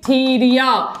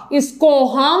 Diphtheria, इसको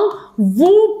हम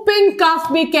whooping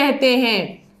cough भी कहते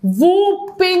हैं,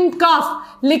 whooping cough।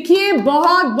 लिखिए,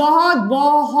 बहुत बहुत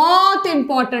बहुत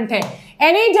इंपॉर्टेंट है।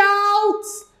 Any doubts?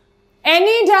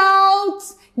 Any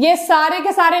doubts? ये सारे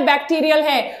के सारे बैक्टीरियल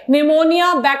है।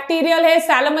 निमोनिया बैक्टीरियल है,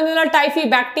 सैल्मोनेला टाइफी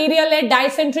बैक्टीरियल है,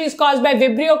 dysentery is caused by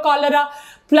vibrio cholera,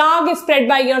 plog is spread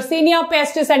by Yersinia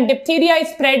pestis and diphtheria is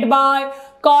spread by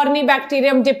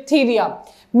Corynebacterium diphtheria.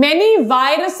 Many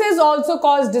viruses also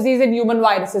cause disease in human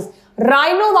viruses.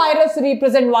 Rhino virus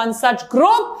represent one such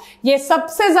group. ये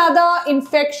सबसे ज्यादा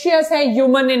infectious है,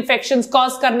 human infections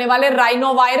cause करने वाले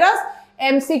rhino virus.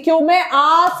 MCQ में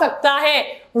आ सकता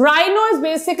है। Rhino is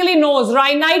basically nose.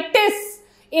 Rhinitis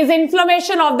is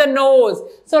inflammation of the nose.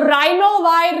 So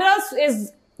rhinovirus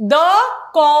is the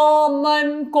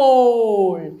common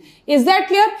cold. Is that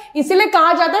clear? इसीलिए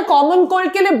कहा जाता है कॉमन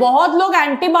कोल्ड के लिए बहुत लोग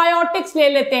एंटीबायोटिक्स ले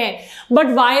लेते हैं, बट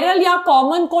वायरल या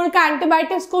कॉमन कोल्ड का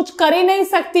एंटीबायोटिक्स कुछ कर ही नहीं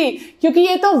सकती, क्योंकि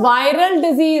ये तो वायरल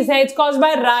डिजीज है। It's caused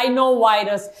by rhino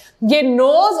virus. ये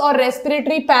नोज और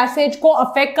रेस्पिरेटरी पैसेज को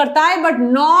अफेक्ट करता है, but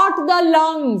not the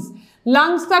lungs.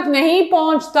 Lungs तक नहीं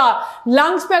पहुंचता।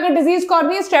 लंग्स पे अगर डिजीज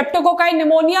करनी है, स्ट्रेप्टोकोकाई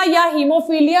निमोनिया या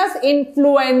हीमोफीलियस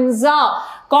इन्फ्लुएंजा।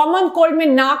 कॉमन कोल्ड में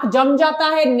नाक जम जाता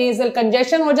है, नेजल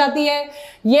कंजेशन हो जाती है,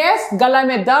 यस, गला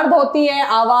में दर्द होती है,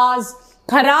 आवाज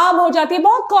खराब हो जाती है,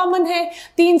 बहुत कॉमन है।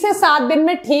 3 से 7 दिन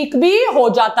में ठीक भी हो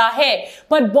जाता है,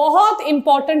 पर बहुत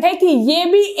इंपॉर्टेंट है कि ये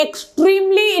भी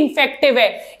एक्सट्रीमली इन्फेक्टिव है।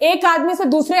 एक आदमी से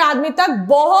दूसरे आदमी तक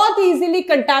बहुत इजीली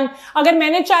अगर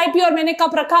मैंने चाय पी और मैंने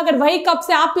कप रखा, अगर वही कप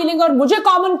से आप पी लेंगे और मुझे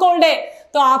कॉमन कोल्ड है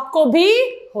तो आपको भी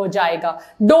हो जाएगा।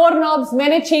 डोर नॉब्स,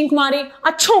 मैंने छींक मारी,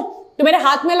 अच्छो तो मेरे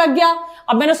हाथ में लग गया,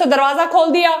 अब मैंने उससे दरवाजा खोल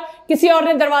दिया, किसी और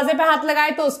ने दरवाजे पे हाथ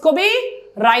लगाए तो उसको भी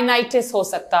राइनाइटिस हो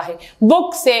सकता है।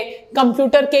 बुक से,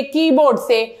 कंप्यूटर के कीबोर्ड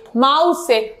से, माउस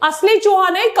से, असली चूहा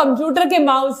नहीं, कंप्यूटर के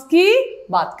माउस की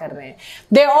बात कर रहे हैं।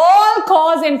 They all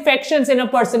cause infections in a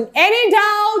person. Any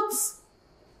doubts?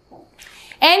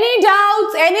 Any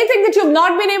doubts? Anything that you have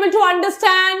not been able to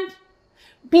understand?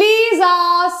 Please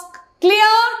ask.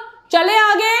 Clear? चले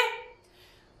आगे।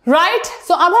 राइट,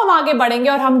 सो अब हम आगे बढ़ेंगे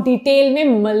और हम डिटेल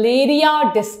में मलेरिया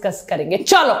डिस्कस करेंगे।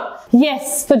 चलो,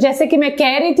 यस, तो जैसे कि मैं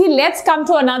कह रही थी, let's come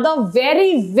to another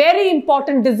very very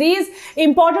important disease.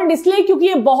 Important इसलिए क्योंकि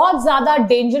ये बहुत ज्यादा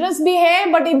डेंजरस भी है,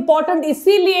 बट इंपॉर्टेंट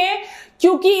इसीलिए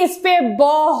क्योंकि इस पे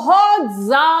बहुत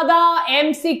ज्यादा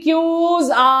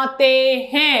एमसीक्यूज आते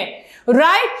हैं।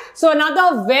 Right? So another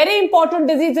very important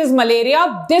disease is malaria.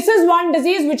 This is one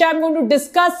disease which I'm going to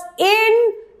discuss in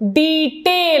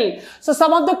detail. So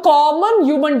some of the common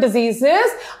human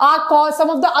diseases are caused, some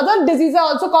of the other diseases are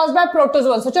also caused by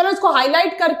protozoans. So चलो इसको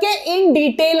highlight करके in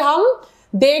detail हम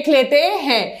देख लेते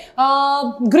हैं।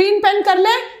 Green pen कर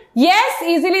ले, yes,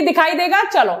 easily दिखाई देगा।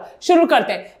 चलो शुरू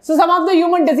करते हैं। So some of the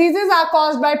human diseases are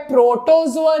caused by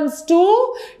protozoans too.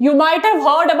 You might have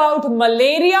heard about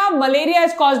malaria. Malaria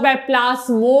is caused by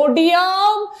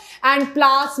plasmodium, and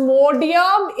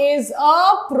plasmodium is a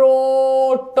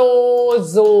protozoa.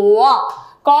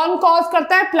 कौन cause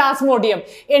करता है? Plasmodium.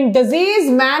 In disease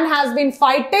man has been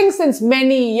fighting since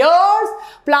many years.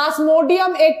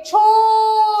 Plasmodium एक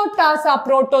छोटा सा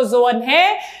protozoan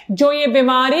है जो ये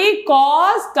बीमारी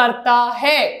कॉज करता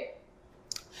है।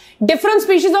 Different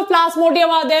species of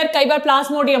Plasmodium are there. कई बार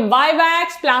Plasmodium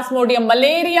vivax, Plasmodium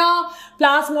malaria,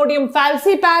 Plasmodium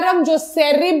falciparum जो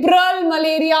सेरिब्रल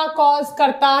मलेरिया कॉज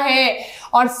करता है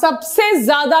और सबसे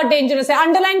ज्यादा डेंजरस है।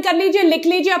 अंडरलाइन कर लीजिए, लिख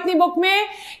लीजिए अपनी बुक में।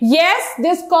 Yes,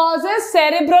 this causes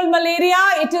cerebral malaria.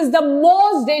 It is the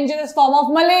most dangerous form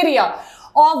of malaria.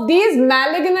 Of these,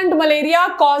 malignant malaria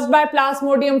caused by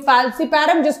Plasmodium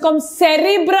falciparum, जिसको हम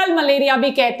cerebral malaria भी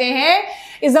कहते हैं,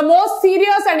 is the most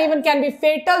serious and even can be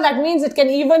fatal. That means it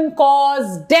can even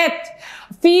cause death.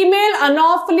 Female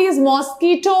Anopheles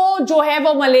mosquito जो है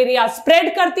वो malaria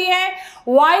spread करती है।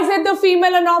 Why is it the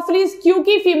female Anopheles?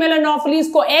 क्योंकि female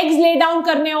Anopheles को eggs lay down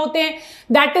करने होते हैं।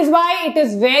 That is why it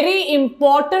is very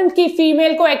important कि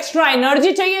female को extra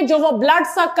energy चाहिए जो वो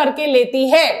blood suck करके लेती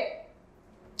है।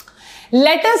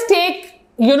 Let us take,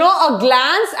 a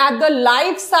glance at the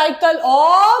life cycle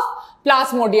of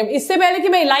Plasmodium. इससे पहले कि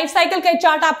मैं लाइफ साइकिल का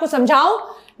चार्ट आपको समझाऊं,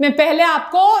 मैं पहले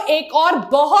आपको एक और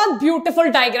बहुत ब्यूटीफुल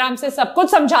डायग्राम से सब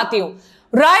कुछ समझाती हूं।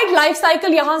 राइट, लाइफ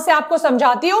साइकिल यहां से आपको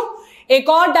समझाती हूं, एक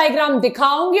और डायग्राम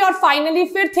दिखाऊंगी और फाइनली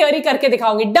फिर थ्योरी करके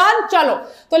दिखाऊंगी। डन? चलो,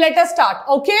 तो let us start.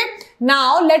 Okay,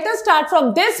 now let us start from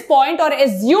this point और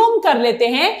एज्यूम कर लेते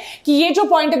हैं कि ये जो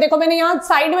पॉइंट है, देखो मैंने यहां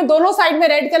साइड में, दोनों साइड में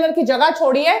रेड कलर की जगह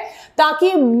छोड़ी है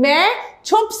ताकि मैं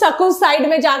छुप सकूं साइड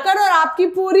में जाकर और आपकी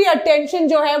पूरी अटेंशन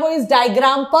जो है वो इस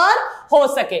डायग्राम पर हो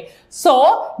सके।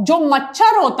 जो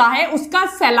मच्छर होता है उसका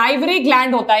सैलाइवरी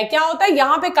ग्लैंड होता है। क्या होता है?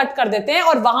 यहां पे कट कर देते हैं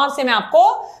और वहां से मैं आपको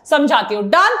समझाती हूं।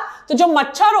 डन? तो जो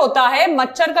मच्छर होता है,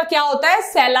 मच्छर का क्या होता है?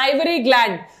 Salivary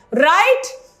gland. Right,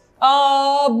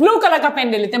 blue colour का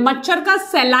पेन ले लेते हैं। मच्छर का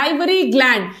सैलाइवरी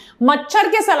ग्लैंड, मच्छर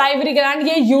के सैलाइवरी ग्लैंड,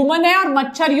 ये ह्यूमन है और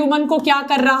मच्छर ह्यूमन को क्या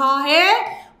कर रहा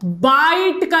है?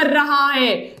 बाइट कर रहा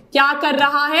है। क्या कर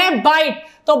रहा है? बाइट।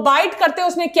 तो बाइट करते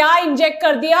उसने क्या इंजेक्ट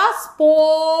कर दिया?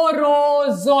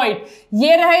 स्पोरोजोइड।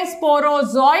 ये रहे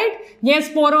स्पोरोजोइड। ये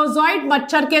स्पोरोजोइड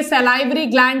मच्छर के सैलाइवरी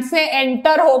ग्लैंड से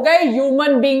एंटर हो गए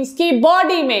ह्यूमन बींग्स की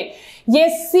बॉडी में। ये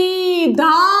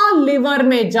सीधा लिवर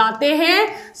में जाते हैं।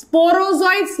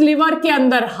 स्पोरोजोइड्स लिवर के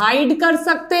अंदर हाइड कर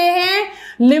सकते हैं।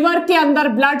 लिवर के अंदर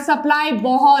ब्लड सप्लाई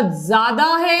बहुत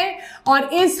ज्यादा है और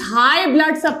इस हाई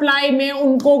ब्लड सप्लाई में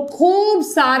उनको खूब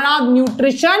सारा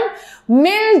न्यूट्रिशन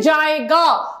मिल जाएगा।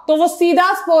 तो वो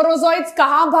सीधा स्पोरोजोइट्स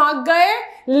कहां भाग गए?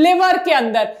 लिवर के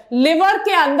अंदर। लिवर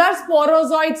के अंदर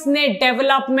स्पोरोजोइट्स ने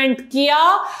डेवलपमेंट किया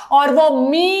और वो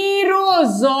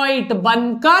मीरोजोइट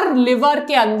बनकर लिवर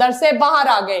के अंदर से बाहर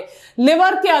आ गए।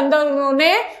 लिवर के अंदर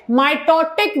उन्होंने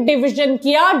माइटोटिक डिवीजन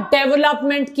किया,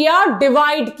 डेवलपमेंट किया,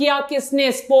 डिवाइड किया।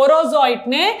 किसने? स्पोरोजोइट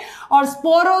ने। और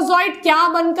स्पोरोजोइट क्या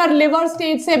बनकर लिवर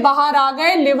स्टेज से बाहर आ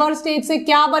गए? लिवर स्टेज से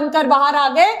क्या बनकर बाहर आ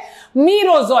गए?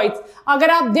 मीरोजोइट्स। अगर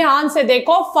आप ध्यान से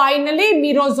देखो, फाइनली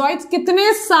मीरोजोइट्स,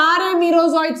 कितने सारे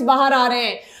मीरोजोइट्स बाहर आ रहे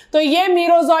हैं। तो ये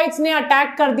मीरोजोइट्स ने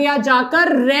अटैक कर दिया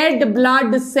जाकर रेड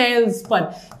ब्लड सेल्स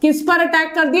पर। किस पर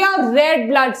अटैक कर दिया? रेड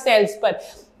ब्लड सेल्स पर।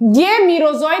 ये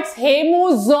मीरोजोइट्स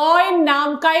हेमोजोइन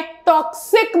नाम का एक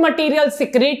टॉक्सिक मटेरियल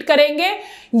सिक्रीट करेंगे।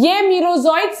 ये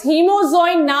मीरोजोइट्स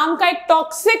हीमोजोइन नाम का एक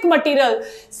टॉक्सिक मटेरियल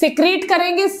सिक्रीट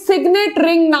करेंगे। सिग्नेट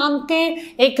रिंग नाम के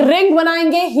एक रिंग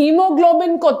बनाएंगे,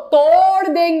 हीमोग्लोबिन को तोड़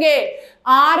देंगे,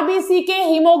 आरबीसी के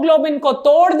हीमोग्लोबिन को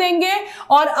तोड़ देंगे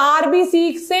और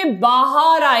आरबीसी से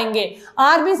बाहर आएंगे।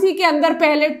 आरबीसी के अंदर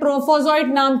पहले ट्रोफोजोइट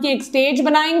नाम की एक स्टेज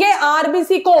बनाएंगे,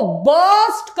 आरबीसी को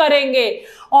बर्स्ट करेंगे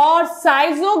और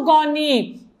साइजोगोनी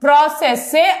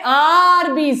प्रोसेस से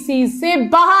आरबीसी से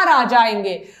बाहर आ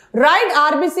जाएंगे। राइट,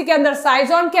 आरबीसी के अंदर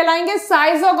साइजोन कहलाएंगे,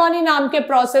 साइजोगोनी नाम के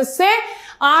प्रोसेस से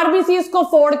आरबीसी को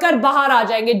फोड़कर बाहर आ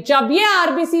जाएंगे। जब ये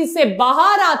आरबीसी से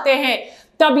बाहर आते हैं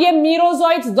तब ये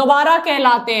मीरोजोइट्स दोबारा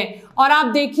कहलाते हैं। और आप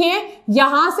देखिए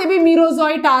यहां से भी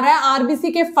मीरोजोइट आ रहा है,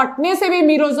 आरबीसी के फटने से भी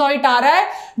मीरोजोइट आ रहा है,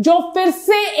 जो फिर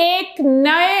से एक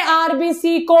नए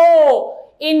आरबीसी को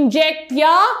इंजेक्ट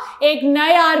या एक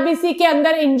नए आरबीसी के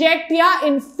अंदर इंजेक्ट या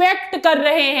इन्फेक्ट कर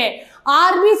रहे हैं।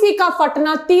 आरबीसी का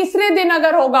फटना तीसरे दिन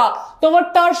अगर होगा तो वो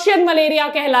टर्शियन मलेरिया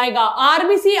कहलाएगा।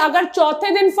 आरबीसी अगर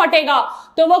चौथे दिन फटेगा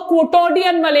तो वो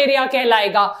क्वोटोडियन मलेरिया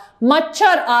कहलाएगा।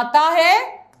 मच्छर आता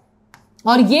है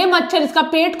और ये मच्छर, इसका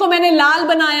पेट को मैंने लाल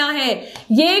बनाया है,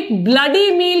 ये एक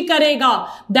ब्लडी मील करेगा।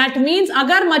 दैट मीन्स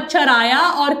अगर मच्छर आया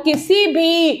और किसी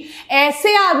भी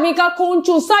ऐसे आदमी का खून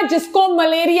चूसा जिसको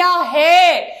मलेरिया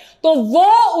है तो वो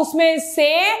उसमें से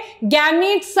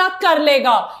गैमीट सक कर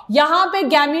लेगा। यहां पे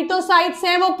गैमीटोसाइट्स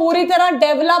हैं, वो पूरी तरह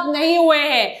डेवलप नहीं हुए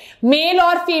हैं। मेल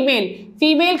और फीमेल,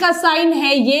 फीमेल का साइन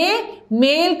है ये,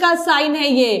 मेल का साइन है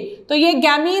ये। तो ये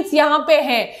गैमीट्स यहां पे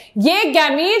है। ये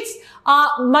गैमीट्स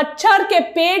मच्छर के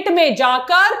पेट में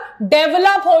जाकर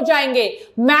डेवलप हो जाएंगे।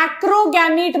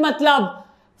 मैक्रोगैमीट मतलब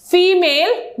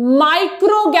फीमेल,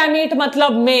 माइक्रोगैमीट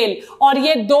मतलब मेल, और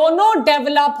ये दोनों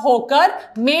डेवलप होकर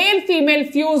मेल फीमेल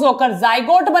फ्यूज होकर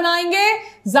जाइगोट बनाएंगे।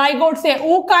 जाइगोट से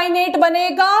ookinate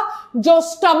बनेगा जो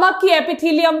स्टमक की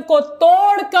एपिथेलियम को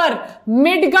तोड़कर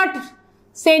मिडगट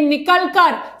से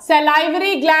निकलकर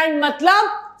सलाइवरी ग्लैंड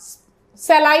मतलब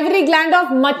सलाइवरी ग्लैंड ऑफ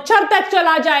मच्छर तक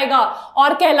चला जाएगा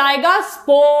और कहलाएगा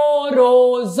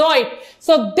sporozoite.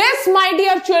 So this, my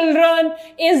dear children,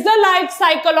 is the life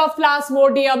cycle of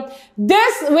Plasmodium.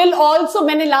 This will also,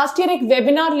 मैंने लास्ट ईयर एक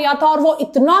वेबिनार लिया था और वो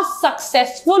इतना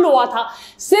सक्सेसफुल हुआ था,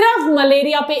 सिर्फ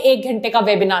मलेरिया पे 1 घंटे का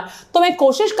वेबिनार। तो मैं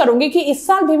कोशिश करूंगी कि इस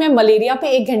साल भी मैं मलेरिया पे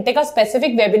 1 घंटे का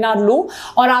स्पेसिफिक वेबिनार लूं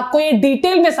और आपको ये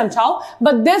डिटेल में समझाऊं।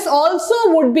 But this also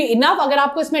would be enough. अगर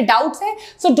आपको इसमें डाउट्स है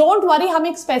सो डोंट वरी, हम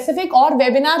एक स्पेसिफिक और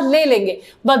वेबिनार ले लेंगे,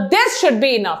 but this should be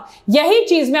enough. यही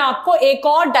चीज मैं आपको एक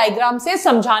और डायग्राम से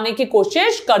समझाने की कोशिश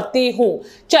करती हूं।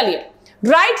 चलिए,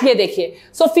 राइट, ये देखिए।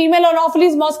 सो फीमेल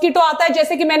एनोफिलीज मॉस्किटो आता है,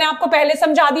 जैसे कि मैंने आपको पहले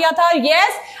समझा दिया था।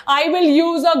 Yes, I will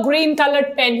use a green coloured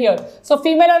pen here. So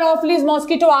female anopheles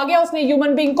mosquito आ गया, उसने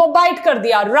ह्यूमन बीइंग को बाइट कर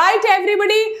दिया। राइट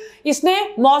एवरीबडी, इसने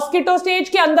मॉस्किटो स्टेज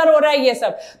के अंदर हो रहा है ये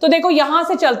सब। तो देखो यहां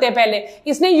से चलते हैं पहले।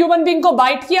 इसने ह्यूमन बीइंग को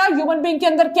बाइट किया, ह्यूमन बीइंग के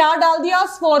अंदर क्या डाल दिया?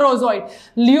 स्पोरोजोइट।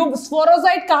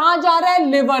 स्पोरोजोइट कहां जा रहा है?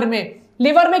 लिवर में।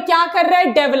 लिवर में क्या कर रहा है?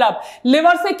 डेवलप।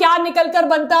 लिवर से क्या निकलकर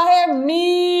बनता है?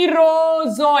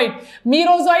 मीरोजोइट।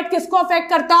 मीरोजोइट किसको अफेक्ट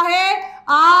करता है?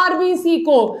 आरबीसी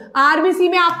को। आरबीसी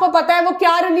में आपको पता है वो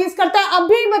क्या रिलीज करता है?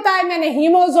 अभी बताया मैंने,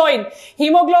 हीमोजोइन।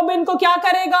 हीमोग्लोबिन को क्या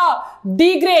करेगा?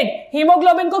 डिग्रेड।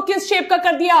 हीमोग्लोबिन को किस शेप का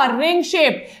कर दिया? Ring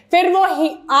shape. फिर वो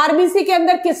आरबीसी के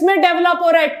अंदर किसमें डेवलप हो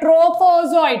रहा है?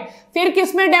 ट्रोफोजोइट। फिर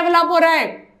किसमें डेवलप हो रहा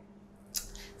है?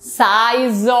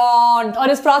 साइजोन।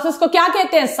 और इस प्रोसेस को क्या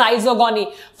कहते हैं? साइजोगोनी।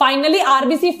 Finally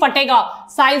RBC फटेगा।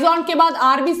 साइजोन के बाद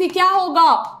आरबीसी क्या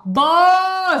होगा?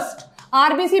 बर्स्ट।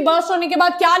 आरबीसी बर्स्ट होने के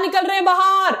बाद क्या निकल रहे हैं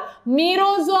बाहर?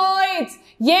 मीरोजोइट्स।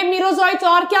 ये मीरोजोइट्स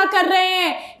और क्या कर रहे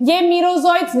हैं? ये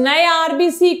मीरोजोइट्स नए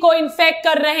आरबीसी को इन्फेक्ट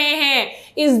कर रहे हैं।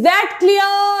 Is that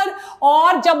clear?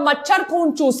 और जब मच्छर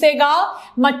खून चूसेगा,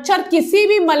 मच्छर किसी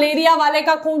भी मलेरिया वाले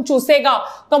का खून चूसेगा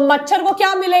तो मच्छर को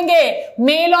क्या मिलेंगे?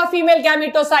 मेल और फीमेल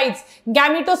गैमेटोसाइट्स।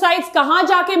 गैमेटोसाइट्स कहां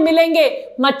जाके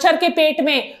मिलेंगे? मच्छर के पेट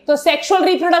में। तो सेक्सुअल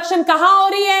रिप्रोडक्शन कहां हो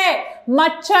रही है?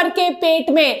 मच्छर के पेट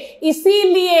में।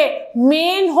 इसीलिए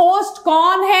मेन होस्ट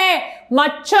कौन है?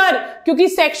 मच्छर, क्योंकि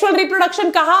सेक्सुअल रिप्रोडक्शन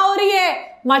कहां हो रही है?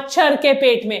 मच्छर के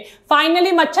पेट में।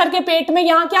 फाइनली मच्छर के पेट में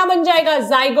यहां क्या बन जाएगा?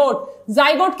 जाइगोट।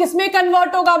 जाइगोट किसमें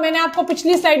कन्वर्ट होगा? मैंने आपको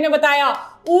पिछली स्लाइड में बताया,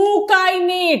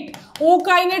 ऊकाइनेट।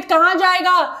 ऊकाइनेट कहां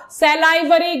जाएगा?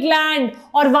 Salivary gland.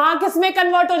 और वहां किसमें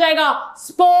कन्वर्ट हो जाएगा?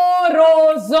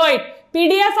 स्पोरोजोइट।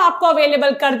 पीडीएफ आपको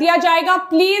अवेलेबल कर दिया जाएगा,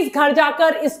 प्लीज घर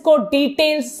जाकर इसको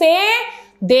डिटेल से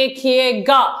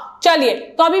देखिएगा। चलिए,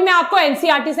 तो अभी मैं आपको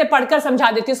एनसीईआरटी से पढ़कर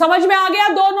समझा देती हूं। समझ में आ गया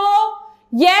दोनों?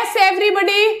 Yes,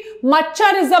 everybody.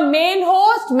 मच्छर is the main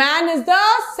host, man is the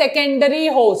secondary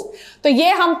host. तो ये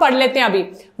हम पढ़ लेते हैं अभी.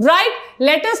 Right?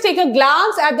 Let us take a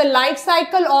glance at the life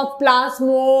cycle of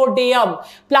Plasmodium.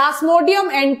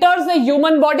 Plasmodium enters the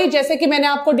human body, जैसे कि मैंने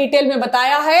आपको डिटेल में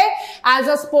बताया है, as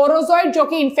a sporozoid, जो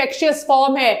कि infectious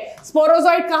form है.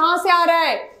 Sporozoid कहां से आ रहा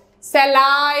है?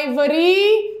 Salivary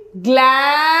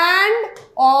gland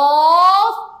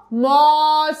of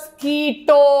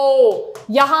मॉस्कीटो,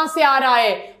 यहां से आ रहा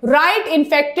है. Right,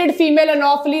 infected female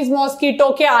anopheles mosquito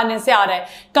के आने से आ रहा है.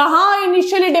 कहां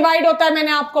इनिशियली डिवाइड होता है?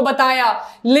 मैंने आपको बताया,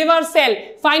 liver cell.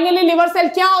 Finally liver cell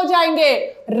क्या हो जाएंगे?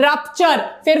 रप्चर.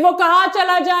 फिर वो कहां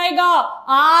चला जाएगा?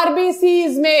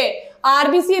 आरबीसीज में.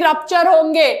 आरबीसी रप्चर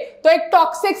होंगे तो एक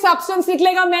टॉक्सिक सब्सटेंस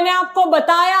निकलेगा. मैंने आपको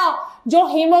बताया, जो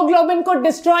हीमोग्लोबिन को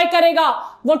डिस्ट्रॉय करेगा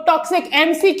वो टॉक्सिक.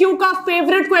 एमसीक्यू का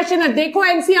फेवरेट क्वेश्चन है. देखो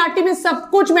एनसीईआरटी में सब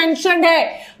कुछ मेंशन्ड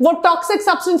है. वो टॉक्सिक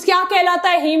सब्सटेंस क्या कहलाता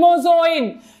है?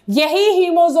 हीमोजोइन. यही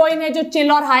हीमोजोइन है जो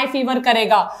चिल और हाई फीवर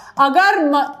करेगा.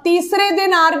 अगर तीसरे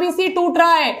दिन आरबीसी टूट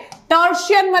रहा है,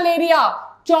 टर्शियन मलेरिया.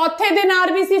 चौथे दिन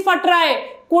आरबीसी फट रहा है,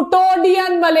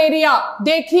 कुटोडियन मलेरिया.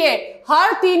 देखिए,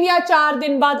 हर 3 या 4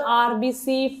 दिन बाद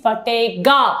RBC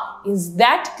फटेगा. Is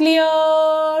that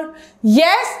clear?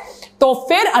 Yes. तो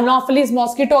फिर अनोफिलीज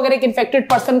मॉस्किटो अगर एक इन्फेक्टेड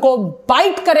पर्सन को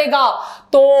बाइट करेगा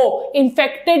तो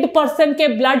इन्फेक्टेड पर्सन के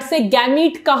ब्लड से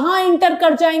गैमीट कहां एंटर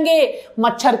कर जाएंगे?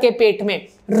 मच्छर के पेट में.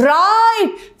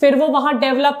 राइट. फिर वो वहां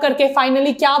डेवलप करके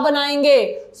फाइनली क्या बनाएंगे?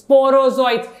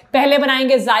 स्पोरोजोइट्स. पहले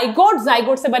बनाएंगे जाइगोट.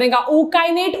 जाइगोट से बनेगा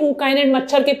ऊकाइनेट. ऊकाइनेट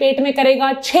मच्छर के पेट में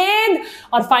करेगा छेद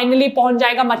और फाइनली पहुंच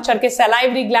जाएगा मच्छर के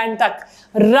सलाइवरी ग्लैंड तक.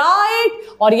 राइट.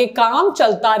 और ये काम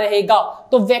चलता रहेगा.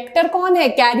 तो वेक्टर कौन है?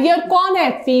 कैरियर कौन है?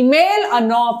 Female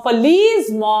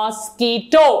अनोफिलीज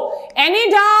mosquito. Any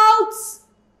doubts?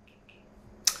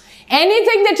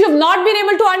 Anything that you have not been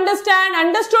able to understand?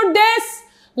 Understood this?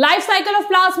 Life cycle of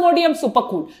Plasmodium, super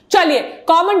cool. चलिए,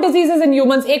 कॉमन डिजीजेस इन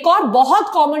ह्यूमंस. एक और बहुत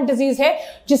कॉमन डिजीज है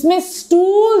जिसमें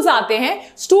स्टूल्स आते हैं.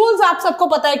 स्टूल्स आप सबको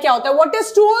पता है क्या होता है? What is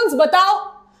stools? बताओ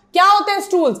क्या होते हैं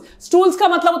स्टूल्स? स्टूल्स का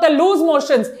मतलब होता है लूज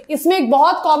मोशंस. इसमें एक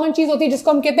बहुत कॉमन चीज होती है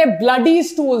जिसको हम कहते हैं ब्लडी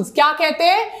स्टूल्स. क्या कहते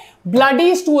हैं?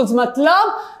 Bloody stools.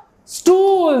 मतलब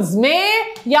स्टूल्स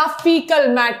में या फीकल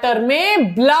मैटर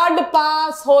में ब्लड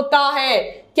पास होता है.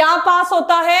 क्या पास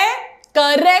होता है?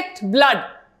 Correct, blood.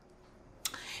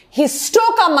 हिस्टो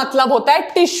का मतलब होता है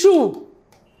टिश्यू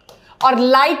और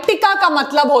लाइटिका का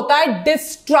मतलब होता है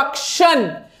डिस्ट्रक्शन.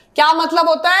 क्या मतलब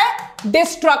होता है?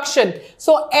 डिस्ट्रक्शन.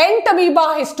 सो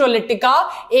एंटमीबा हिस्टोलिटिका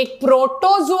एक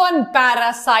प्रोटोजोअन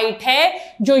पैरासाइट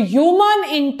है जो ह्यूमन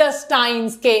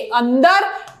इंटेस्टाइन्स के अंदर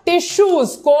टिश्यूज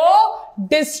को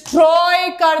डिस्ट्रॉय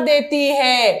कर देती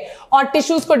है और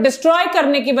टिश्यूज को डिस्ट्रॉय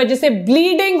करने की वजह से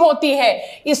ब्लीडिंग होती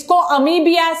है. इसको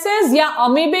अमीबियासिस या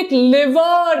अमीबिक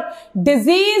लिवर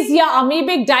डिजीज या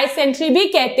अमीबिक डायसेंट्री भी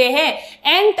कहते हैं.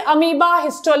 एंट अमीबा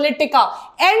हिस्टोलिटिका.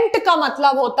 एंट का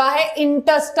मतलब होता है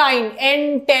इंटेस्टाइन,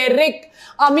 एंटेरिक.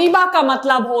 अमीबा का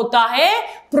मतलब होता है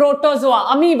protozoa,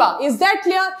 amoeba. Is that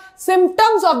clear?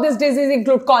 Symptoms of this disease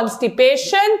include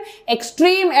constipation,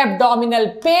 extreme abdominal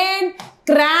pain,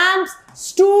 cramps,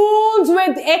 stools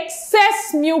with excess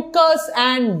mucus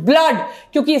and blood.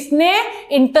 क्योंकि इसने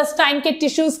intestine के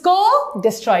tissues को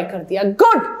destroy कर दिया.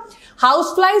 Good.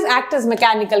 Houseflies act as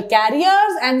mechanical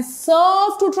carriers and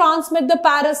serve to transmit the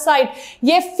parasite.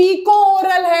 ये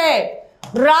feco-oral है.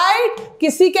 Right?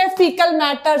 किसी के fecal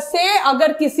matter से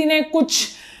अगर किसी ने कुछ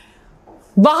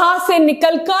वहां से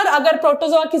निकलकर अगर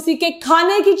प्रोटोजोआ किसी के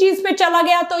खाने की चीज पे चला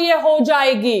गया तो ये हो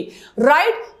जाएगी.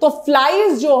 राइट. तो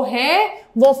फ्लाइज जो है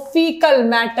वो फीकल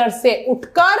मैटर से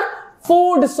उठकर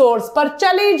फूड सोर्स पर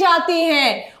चली जाती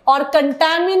हैं और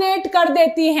कंटामिनेट कर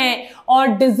देती हैं और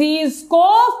डिजीज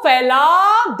को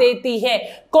फैला देती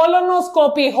है।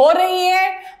 कोलोनोस्कोपी हो रही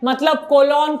है, मतलब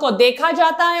कोलोन को देखा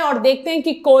जाता है और देखते हैं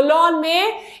कि कोलोन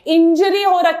में इंजरी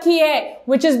हो रखी है,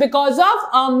 which is because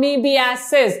of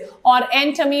amoebiasis और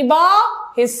एंटमीबा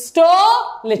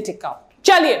हिस्टोलिटिका।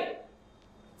 चलिए,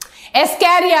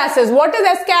 ascariasis, what is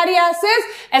ascariasis?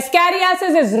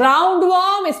 Ascariasis is round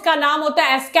worm, इसका नाम होता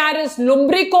है एस्कैरिस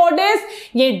लुम्ब्रिकोडिस।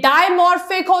 ये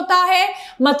डायमॉर्फिक होता है,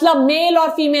 मतलब मेल और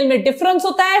फीमेल में डिफरेंस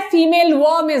होता है। Female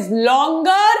worm is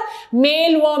longer,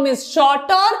 mail worm is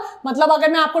shorter. मतलब अगर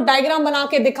मैं आपको डायग्राम बना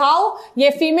के दिखाऊं, ये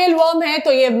फीमेल वर्म है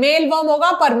तो ये मेल वर्म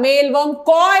होगा, पर मेल वर्म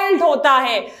कॉइल्ड होता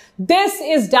है। This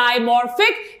is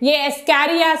dimorphic. ये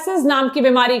एस्कैरियासिस नाम की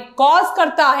बीमारी कॉज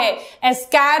करता है।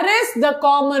 Ascaris the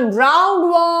common round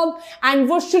worm and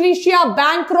वुशरिशिया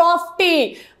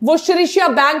bancrofti, वुशरिशिया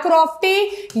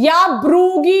bancrofti या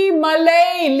ब्रूगी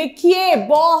मलई, लिखिए,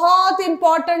 बहुत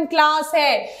इंपॉर्टेंट क्लास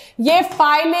है। ये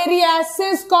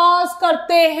फाइलेरियासिस कॉज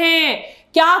करते हैं।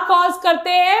 क्या कॉज करते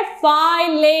हैं?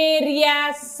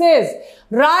 Filariasis,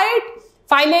 right.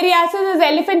 Filariasis is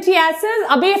elephantiasis.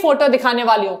 अभी ये फोटो दिखाने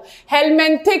वाली हूं।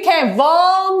 हेलमेंथिक है,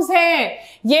 वर्म्स हैं,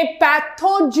 ये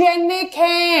पैथोजेनिक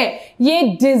हैं, ये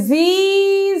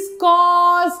डिजीज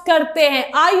कॉज करते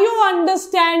हैं। Are you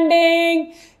understanding?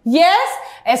 Yes,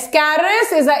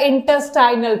 Ascaris is an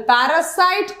intestinal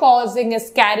parasite causing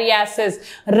ascariasis.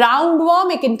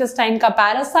 Roundworm एक intestine का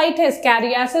parasite है।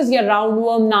 Ascariasis या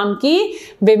roundworm नाम की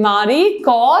बीमारी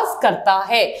cause करता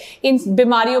है। इन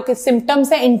बीमारियों के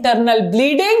symptoms है internal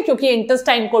bleeding, क्योंकि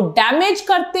intestine को damage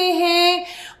करते हैं।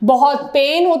 बहुत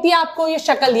पेन होती है, आपको ये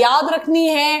शक्ल याद रखनी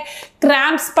है।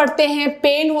 क्रैम्प्स पड़ते हैं,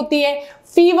 पेन होती है,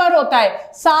 फीवर होता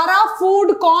है। सारा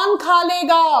फूड कौन खा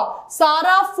लेगा?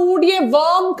 सारा फूड ये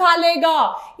वर्म खा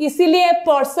लेगा, इसीलिए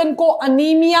पर्सन को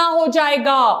अनीमिया हो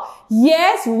जाएगा,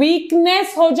 यस,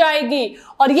 वीकनेस हो जाएगी।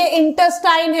 और ये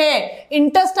इंटेस्टाइन है,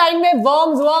 इंटेस्टाइन में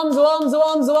worms worms worms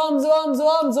worms worms worms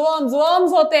worms worms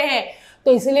worms होते हैं,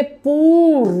 तो इसीलिए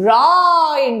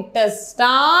पूरा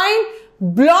इंटेस्टाइन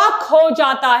ब्लॉक हो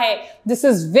जाता है। This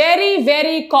is very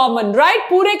very common, right.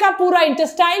 पूरे का पूरा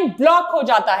इंटेस्टाइन ब्लॉक हो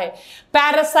जाता है।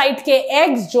 पैरासाइट के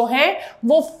एग्स जो हैं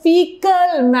वो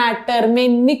फीकल मैटर में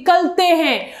निकलते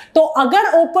हैं। तो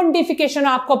अगर ओपन डिफिकेशन,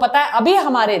 आपको पता है अभी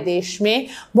हमारे देश में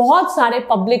बहुत सारे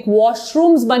पब्लिक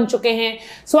वॉशरूम्स बन चुके हैं,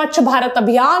 स्वच्छ भारत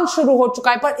अभियान शुरू हो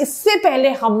चुका है, पर इससे पहले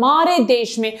हमारे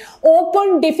देश में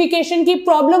ओपन डिफिकेशन की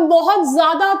प्रॉब्लम बहुत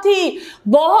ज्यादा थी।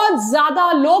 बहुत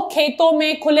ज्यादा लोग खेतों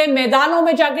में, खुले मैदानों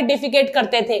में जाके डिफिकेट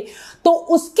करते थे, तो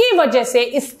उसकी वजह से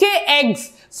इसके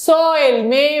एग्स सॉइल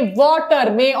में, वाटर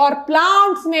में और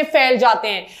प्लांट्स में फैल जाते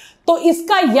हैं। तो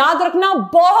इसका याद रखना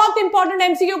बहुत इंपॉर्टेंट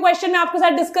एमसीक्यू क्वेश्चन मैं आपके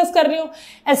साथ डिस्कस कर रही हूं।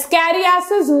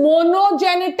 एस्कैरियासिस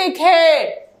मोनोजेनेटिक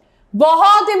है,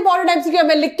 बहुत इंपॉर्टेंट एमसीक्यू,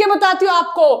 मैं लिख के बताती हूं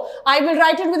आपको। I will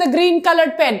write it with a green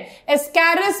coloured pen.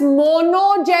 Ascaris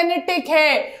monogenetic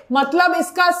है, मतलब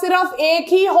इसका सिर्फ एक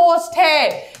ही होस्ट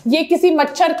है। ये किसी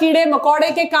मच्छर, कीड़े मकोड़े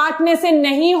के काटने से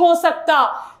नहीं हो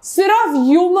सकता, सिर्फ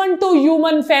ह्यूमन टू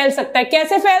ह्यूमन फैल सकता है।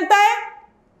 कैसे फैलता है?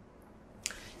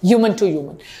 Human to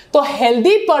human. तो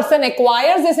healthy person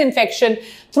acquires this infection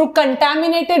through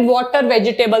contaminated water,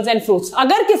 vegetables and fruits.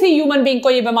 अगर किसी ह्यूमन बीइंग को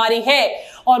यह बीमारी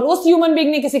है और उस ह्यूमन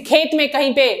बीइंग ने किसी खेत में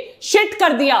कहीं पे शिट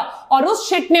कर दिया और उस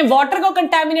शिट ने वाटर को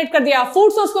कंटामिनेट कर दिया,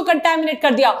 फूड सोर्स को कंटामिनेट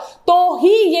कर दिया, तो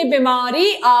ही ये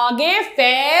बीमारी आगे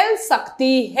फैल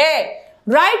सकती है,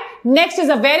 right. Next is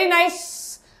a very nice,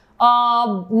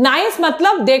 nice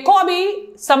मतलब देखो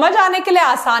अभी समझ आने के लिए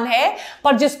आसान है,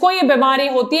 पर जिसको ये बीमारी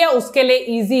होती है उसके लिए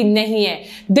इजी नहीं है।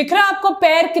 दिख रहा है आपको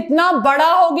पैर कितना बड़ा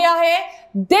हो गया है?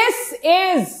 This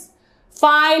is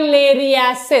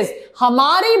filariasis.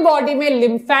 हमारी बॉडी में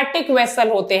लिम्फेटिक वेसल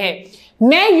होते हैं।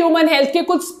 मैं ह्यूमन हेल्थ के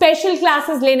कुछ स्पेशल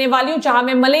क्लासेस लेने वाली हूं जहां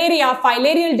मैं मलेरिया,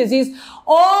 फाइलेरियल डिजीज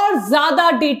और ज्यादा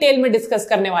डिटेल में डिस्कस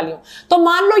करने वाली हूं। तो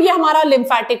मान लो ये हमारा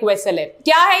लिम्फेटिक वेसल है।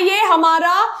 क्या है ये?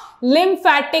 हमारा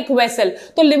लिम्फेटिक वेसल।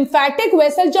 तो लिम्फेटिक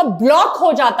वेसल जब ब्लॉक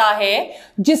हो जाता है,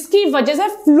 जिसकी वजह से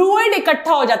फ्लूइड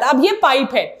इकट्ठा हो जाता है। अब ये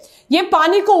पाइप है, ये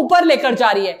पानी को ऊपर लेकर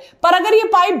जा रही है, पर अगर ये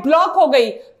पाइप ब्लॉक हो गई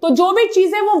तो जो भी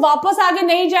चीजें वो वापस आगे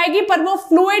नहीं जाएगी, पर वो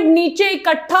फ्लूइड नीचे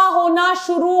इकट्ठा होना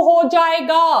शुरू हो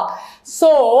जाएगा।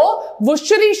 सो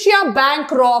वुशरिशिया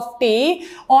बैंक्रॉफ्टी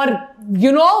और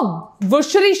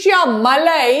वुशरिशिया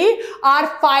मलई are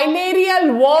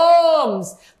filarial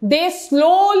worms. They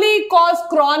slowly cause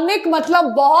chronic,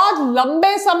 मतलब बहुत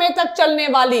लंबे समय तक चलने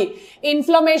वाली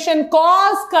इन्फ्लेमेशन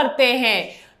कॉज करते हैं,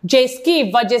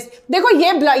 जिसकी वजह से देखो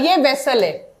ये वेसल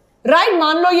है, राइट।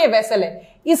 मान लो ये वेसल है,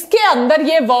 इसके अंदर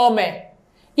ये वर्म है,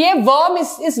 ये वर्म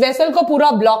इस वेसल को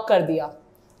पूरा ब्लॉक कर दिया,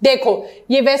 देखो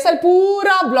ये वेसल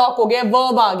पूरा ब्लॉक हो गया,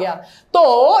 वर्ब आ गया,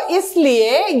 तो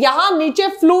इसलिए यहां नीचे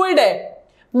फ्लूइड है,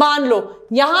 मान लो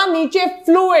यहां नीचे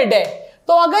फ्लूइड है,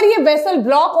 तो अगर ये वेसल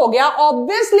ब्लॉक हो गया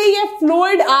ऑब्वियसली ये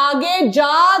फ्लूइड आगे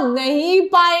जा नहीं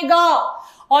पाएगा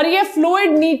और ये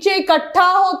फ्लूइड नीचे इकट्ठा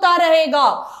होता रहेगा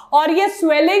और ये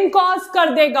स्वेलिंग कॉज कर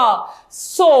देगा।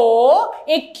 सो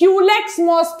एक क्यूलेक्स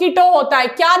मॉस्किटो होता है,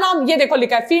 क्या नाम, ये देखो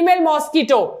लिखा है फीमेल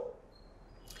मॉस्किटो,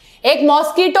 एक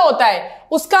मॉस्किटो होता है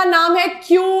उसका नाम है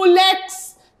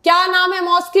क्यूलेक्स। क्या नाम है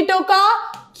मॉस्किटो का?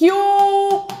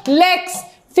 क्यूलेक्स।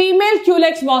 फीमेल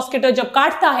क्यूलेक्स मॉस्किटो जब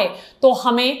काटता है तो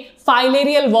हमें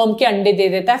फाइलेरियल वर्म के अंडे दे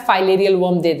देता है, फाइलेरियल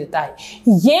वर्म दे देता है।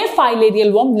 ये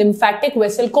फाइलेरियल वर्म लिम्फेटिक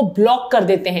वेसल को ब्लॉक कर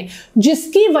देते हैं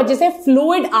जिसकी वजह से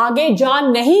फ्लूइड आगे जा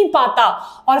नहीं पाता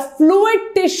और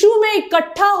फ्लूइड टिश्यू में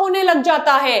इकट्ठा होने लग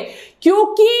जाता है,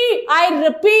 क्योंकि आई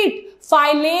रिपीट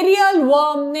फाइलेरियल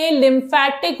वर्म ने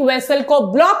लिम्फेटिक वेसल को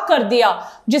ब्लॉक कर दिया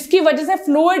जिसकी वजह से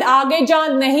फ्लूइड आगे जा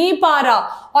नहीं पा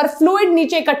रहा और फ्लूइड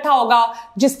नीचे इकट्ठा होगा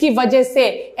जिसकी वजह से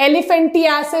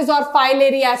एलिफेंटियासिस और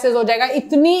फाइलेरियासिस हो जाएगा,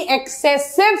 इतनी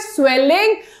एक्सेसिव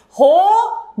स्वेलिंग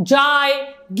हो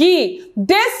जाएगी।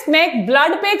 दिस में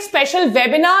ब्लड पे एक स्पेशल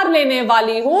वेबिनार लेने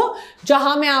वाली हूं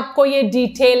जहां मैं आपको ये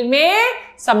डिटेल में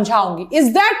समझाऊंगी। Is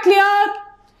that clear?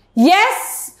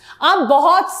 यस। अब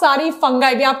बहुत सारी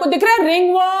फंगाई भी आपको दिख रहा है,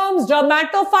 रिंगवर्म्स,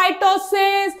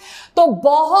 डर्मेटोफाइटोसिस, तो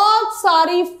बहुत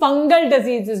सारी फंगल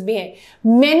डिजीजेस भी हैं।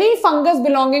 Many fungus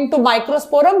belonging to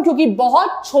microsporum, क्योंकि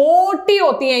बहुत छोटी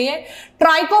होती है ये।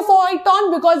 ट्राइकोफाइटॉन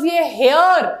बिकॉज ये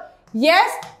हेयर,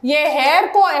 यस ये हेयर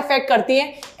को इफेक्ट करती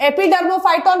है।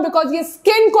 एपिडर्मोफाइटॉन बिकॉज ये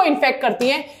स्किन को इन्फेक्ट करती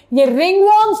है। ये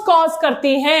रिंगवर्म्स कॉज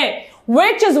करती हैं,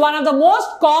 which is one of the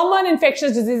most common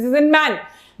infectious diseases in man.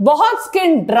 बहुत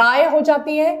स्किन ड्राई हो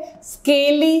जाती है,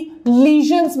 स्केली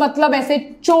लीजन्स मतलब ऐसे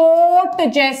चोट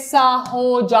जैसा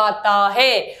हो जाता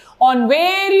है on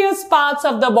various parts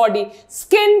of the body.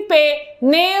 Skin पे,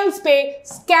 नेल्स पे,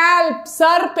 स्कैल्प,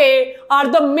 सर पे आर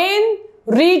द मेन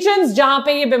रीजन्स जहां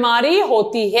पे ये बीमारी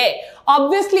होती है।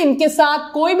 ऑब्वियसली इनके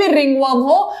साथ कोई भी रिंगवर्म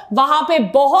हो वहां पे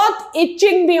बहुत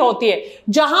इचिंग भी होती है।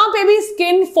 जहां पे भी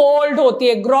स्किन फोल्ड होती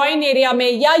है ग्रॉइन एरिया में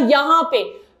या यहां पे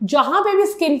जहां पे भी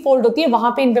स्किन फोल्ड होती है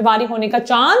वहां पे इन बीमारी होने का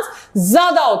चांस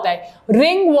ज्यादा होता है।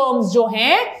 रिंगवर्म्स जो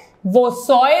हैं वो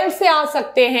सॉइल से आ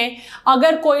सकते हैं।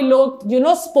 अगर कोई लोग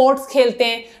स्पोर्ट्स खेलते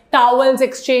हैं, टॉवल्स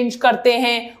एक्सचेंज करते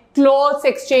हैं, क्लोथ्स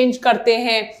एक्सचेंज करते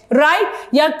हैं, राइट,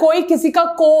 या कोई किसी का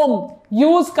कोम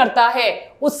यूज करता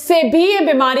है, उससे भी ये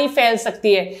बीमारी फैल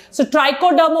सकती है। सो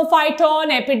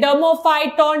ट्राइकोडर्मोफाइटॉन,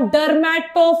 एपिडर्मोफाइटॉन,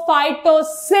 डर्मेटोफाइटोसिस,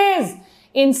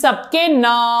 इन सबके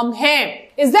नाम हैं।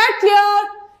 Is that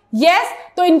clear? यस।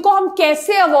 तो इनको हम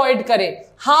कैसे अवॉइड करें?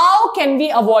 How can we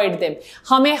avoid them?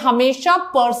 हमें हमेशा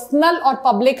पर्सनल और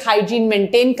पब्लिक हाइजीन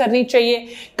मेंटेन करनी चाहिए।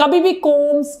 कभी भी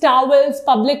कोम्स, टॉवल्स,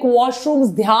 पब्लिक वॉशरूम्स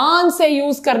ध्यान से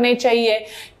यूज करने चाहिए।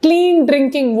 Clean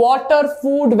drinking water,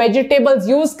 food, vegetables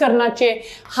use करना चाहिए।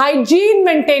 हाइजीन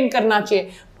मेंटेन करना चाहिए।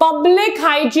 Public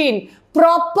hygiene,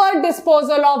 proper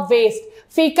disposal of waste,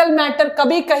 faecal matter,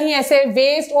 कभी कहीं ऐसे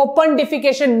वेस्ट ओपन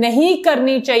डिफिकेशन नहीं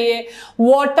करनी चाहिए।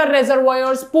 वाटर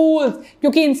रिजर्वॉयर्स, पूल्स,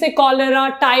 क्योंकि इनसे कॉलेरा,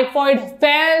 टाइफॉइड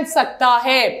फैल सकता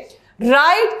है,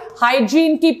 राइट।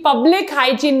 हाइजीन की, पब्लिक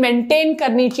हाइजीन मेंटेन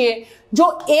करनी चाहिए।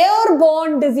 जो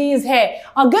एयरबोर्न डिजीज है,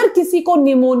 अगर किसी को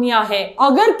निमोनिया है,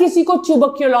 अगर किसी को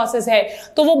ट्यूबरक्यूलोसिस है,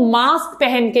 तो वो मास्क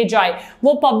पहन के जाए,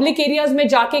 वो पब्लिक एरियाज में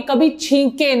जाके कभी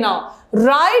छींके ना,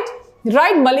 राइट।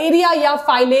 मलेरिया या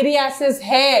फाइलेरियासिस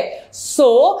है,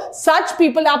 सो सच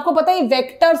पीपल, आपको पता है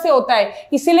वेक्टर से होता है,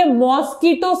 इसीलिए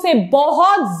मॉस्किटो से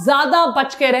बहुत ज्यादा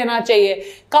बच के रहना चाहिए।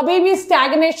 कभी भी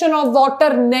स्टैग्नेशन ऑफ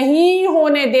वाटर नहीं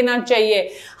होने देना चाहिए।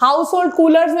 हाउस होल्ड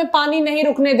कूलर्स में पानी नहीं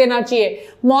रुकने देना चाहिए।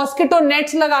 मॉस्किटो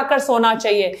नेट्स लगाकर सोना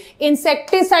चाहिए।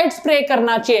 इंसेक्टिसाइड स्प्रे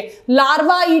करना चाहिए।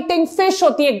 लार्वा ईटिंग फिश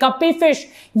होती है, गप्पी फिश,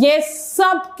 ये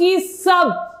सब की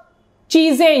सब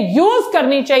चीजें यूज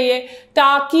करनी चाहिए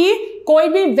ताकि कोई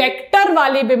भी वेक्टर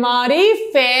वाली बीमारी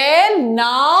फैल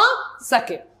ना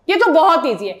सके। ये तो बहुत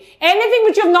इजी है। Anything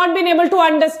which you have not been able to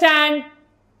understand?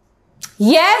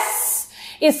 Yes.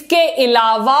 इसके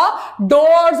अलावा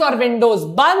डोर्स और विंडोज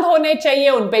बंद होने चाहिए,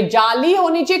 उनपे जाली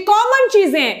होनी चाहिए, कॉमन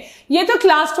चीजें। ये तो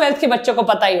क्लास 12 के बच्चों को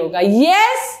पता ही होगा।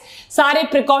 यस, सारे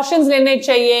प्रिकॉशंस लेने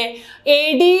चाहिए।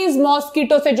 एडीज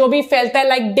मॉस्किटो से जो भी फैलता है,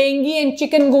 like dengue and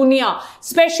chikungunya,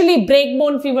 specially break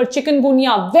bone fever,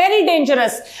 chikungunya very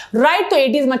dangerous, right. तो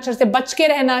एडीज मच्छर से बच के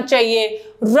रहना चाहिए,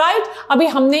 राइट। अभी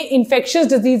हमने इन्फेक्शियस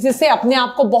डिजीजेस से अपने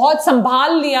आप को बहुत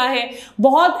संभाल लिया है,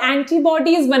 बहुत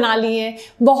एंटीबॉडीज बना ली है,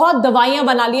 बहुत दवाइयां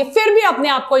बना ली है, फिर भी अपने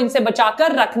आप को इनसे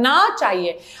बचाकर रखना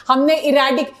चाहिए। हमने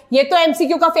ये तो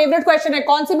एमसीक्यू का फेवरेट क्वेश्चन है,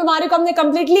 कौन सी बीमारी को हमने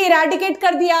कंप्लीटली इरेडिकेट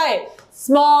कर दिया है?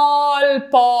 Small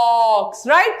pox,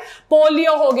 right?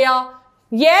 पोलियो हो गया,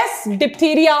 यस,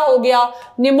 डिप्थीरिया हो गया,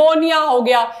 निमोनिया हो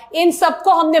गया, इन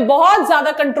सबको हमने बहुत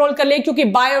ज्यादा कंट्रोल कर लिया क्योंकि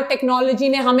बायोटेक्नोलॉजी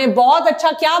ने हमें बहुत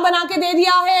अच्छा क्या बना के दे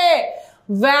दिया है?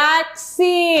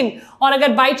 वैक्सीन। और अगर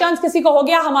बाई चांस किसी को हो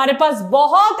गया, हमारे पास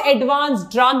बहुत एडवांस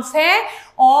ड्रग्स हैं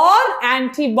और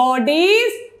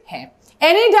एंटीबॉडीज हैं।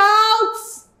 Any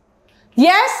doubts?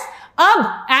 यस।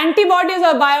 अब एंटीबॉडीज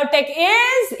और biotech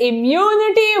is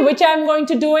immunity, which I am going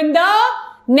to do in the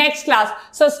next class.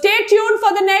 So stay tuned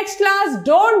for the next class.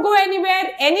 Don't go anywhere.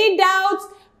 Any doubts,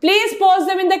 please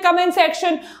post them in the comment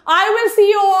section. I will see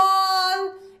you all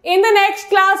in the next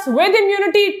class with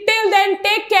immunity. Till then,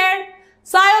 take care.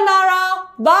 Sayonara.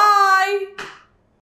 Bye.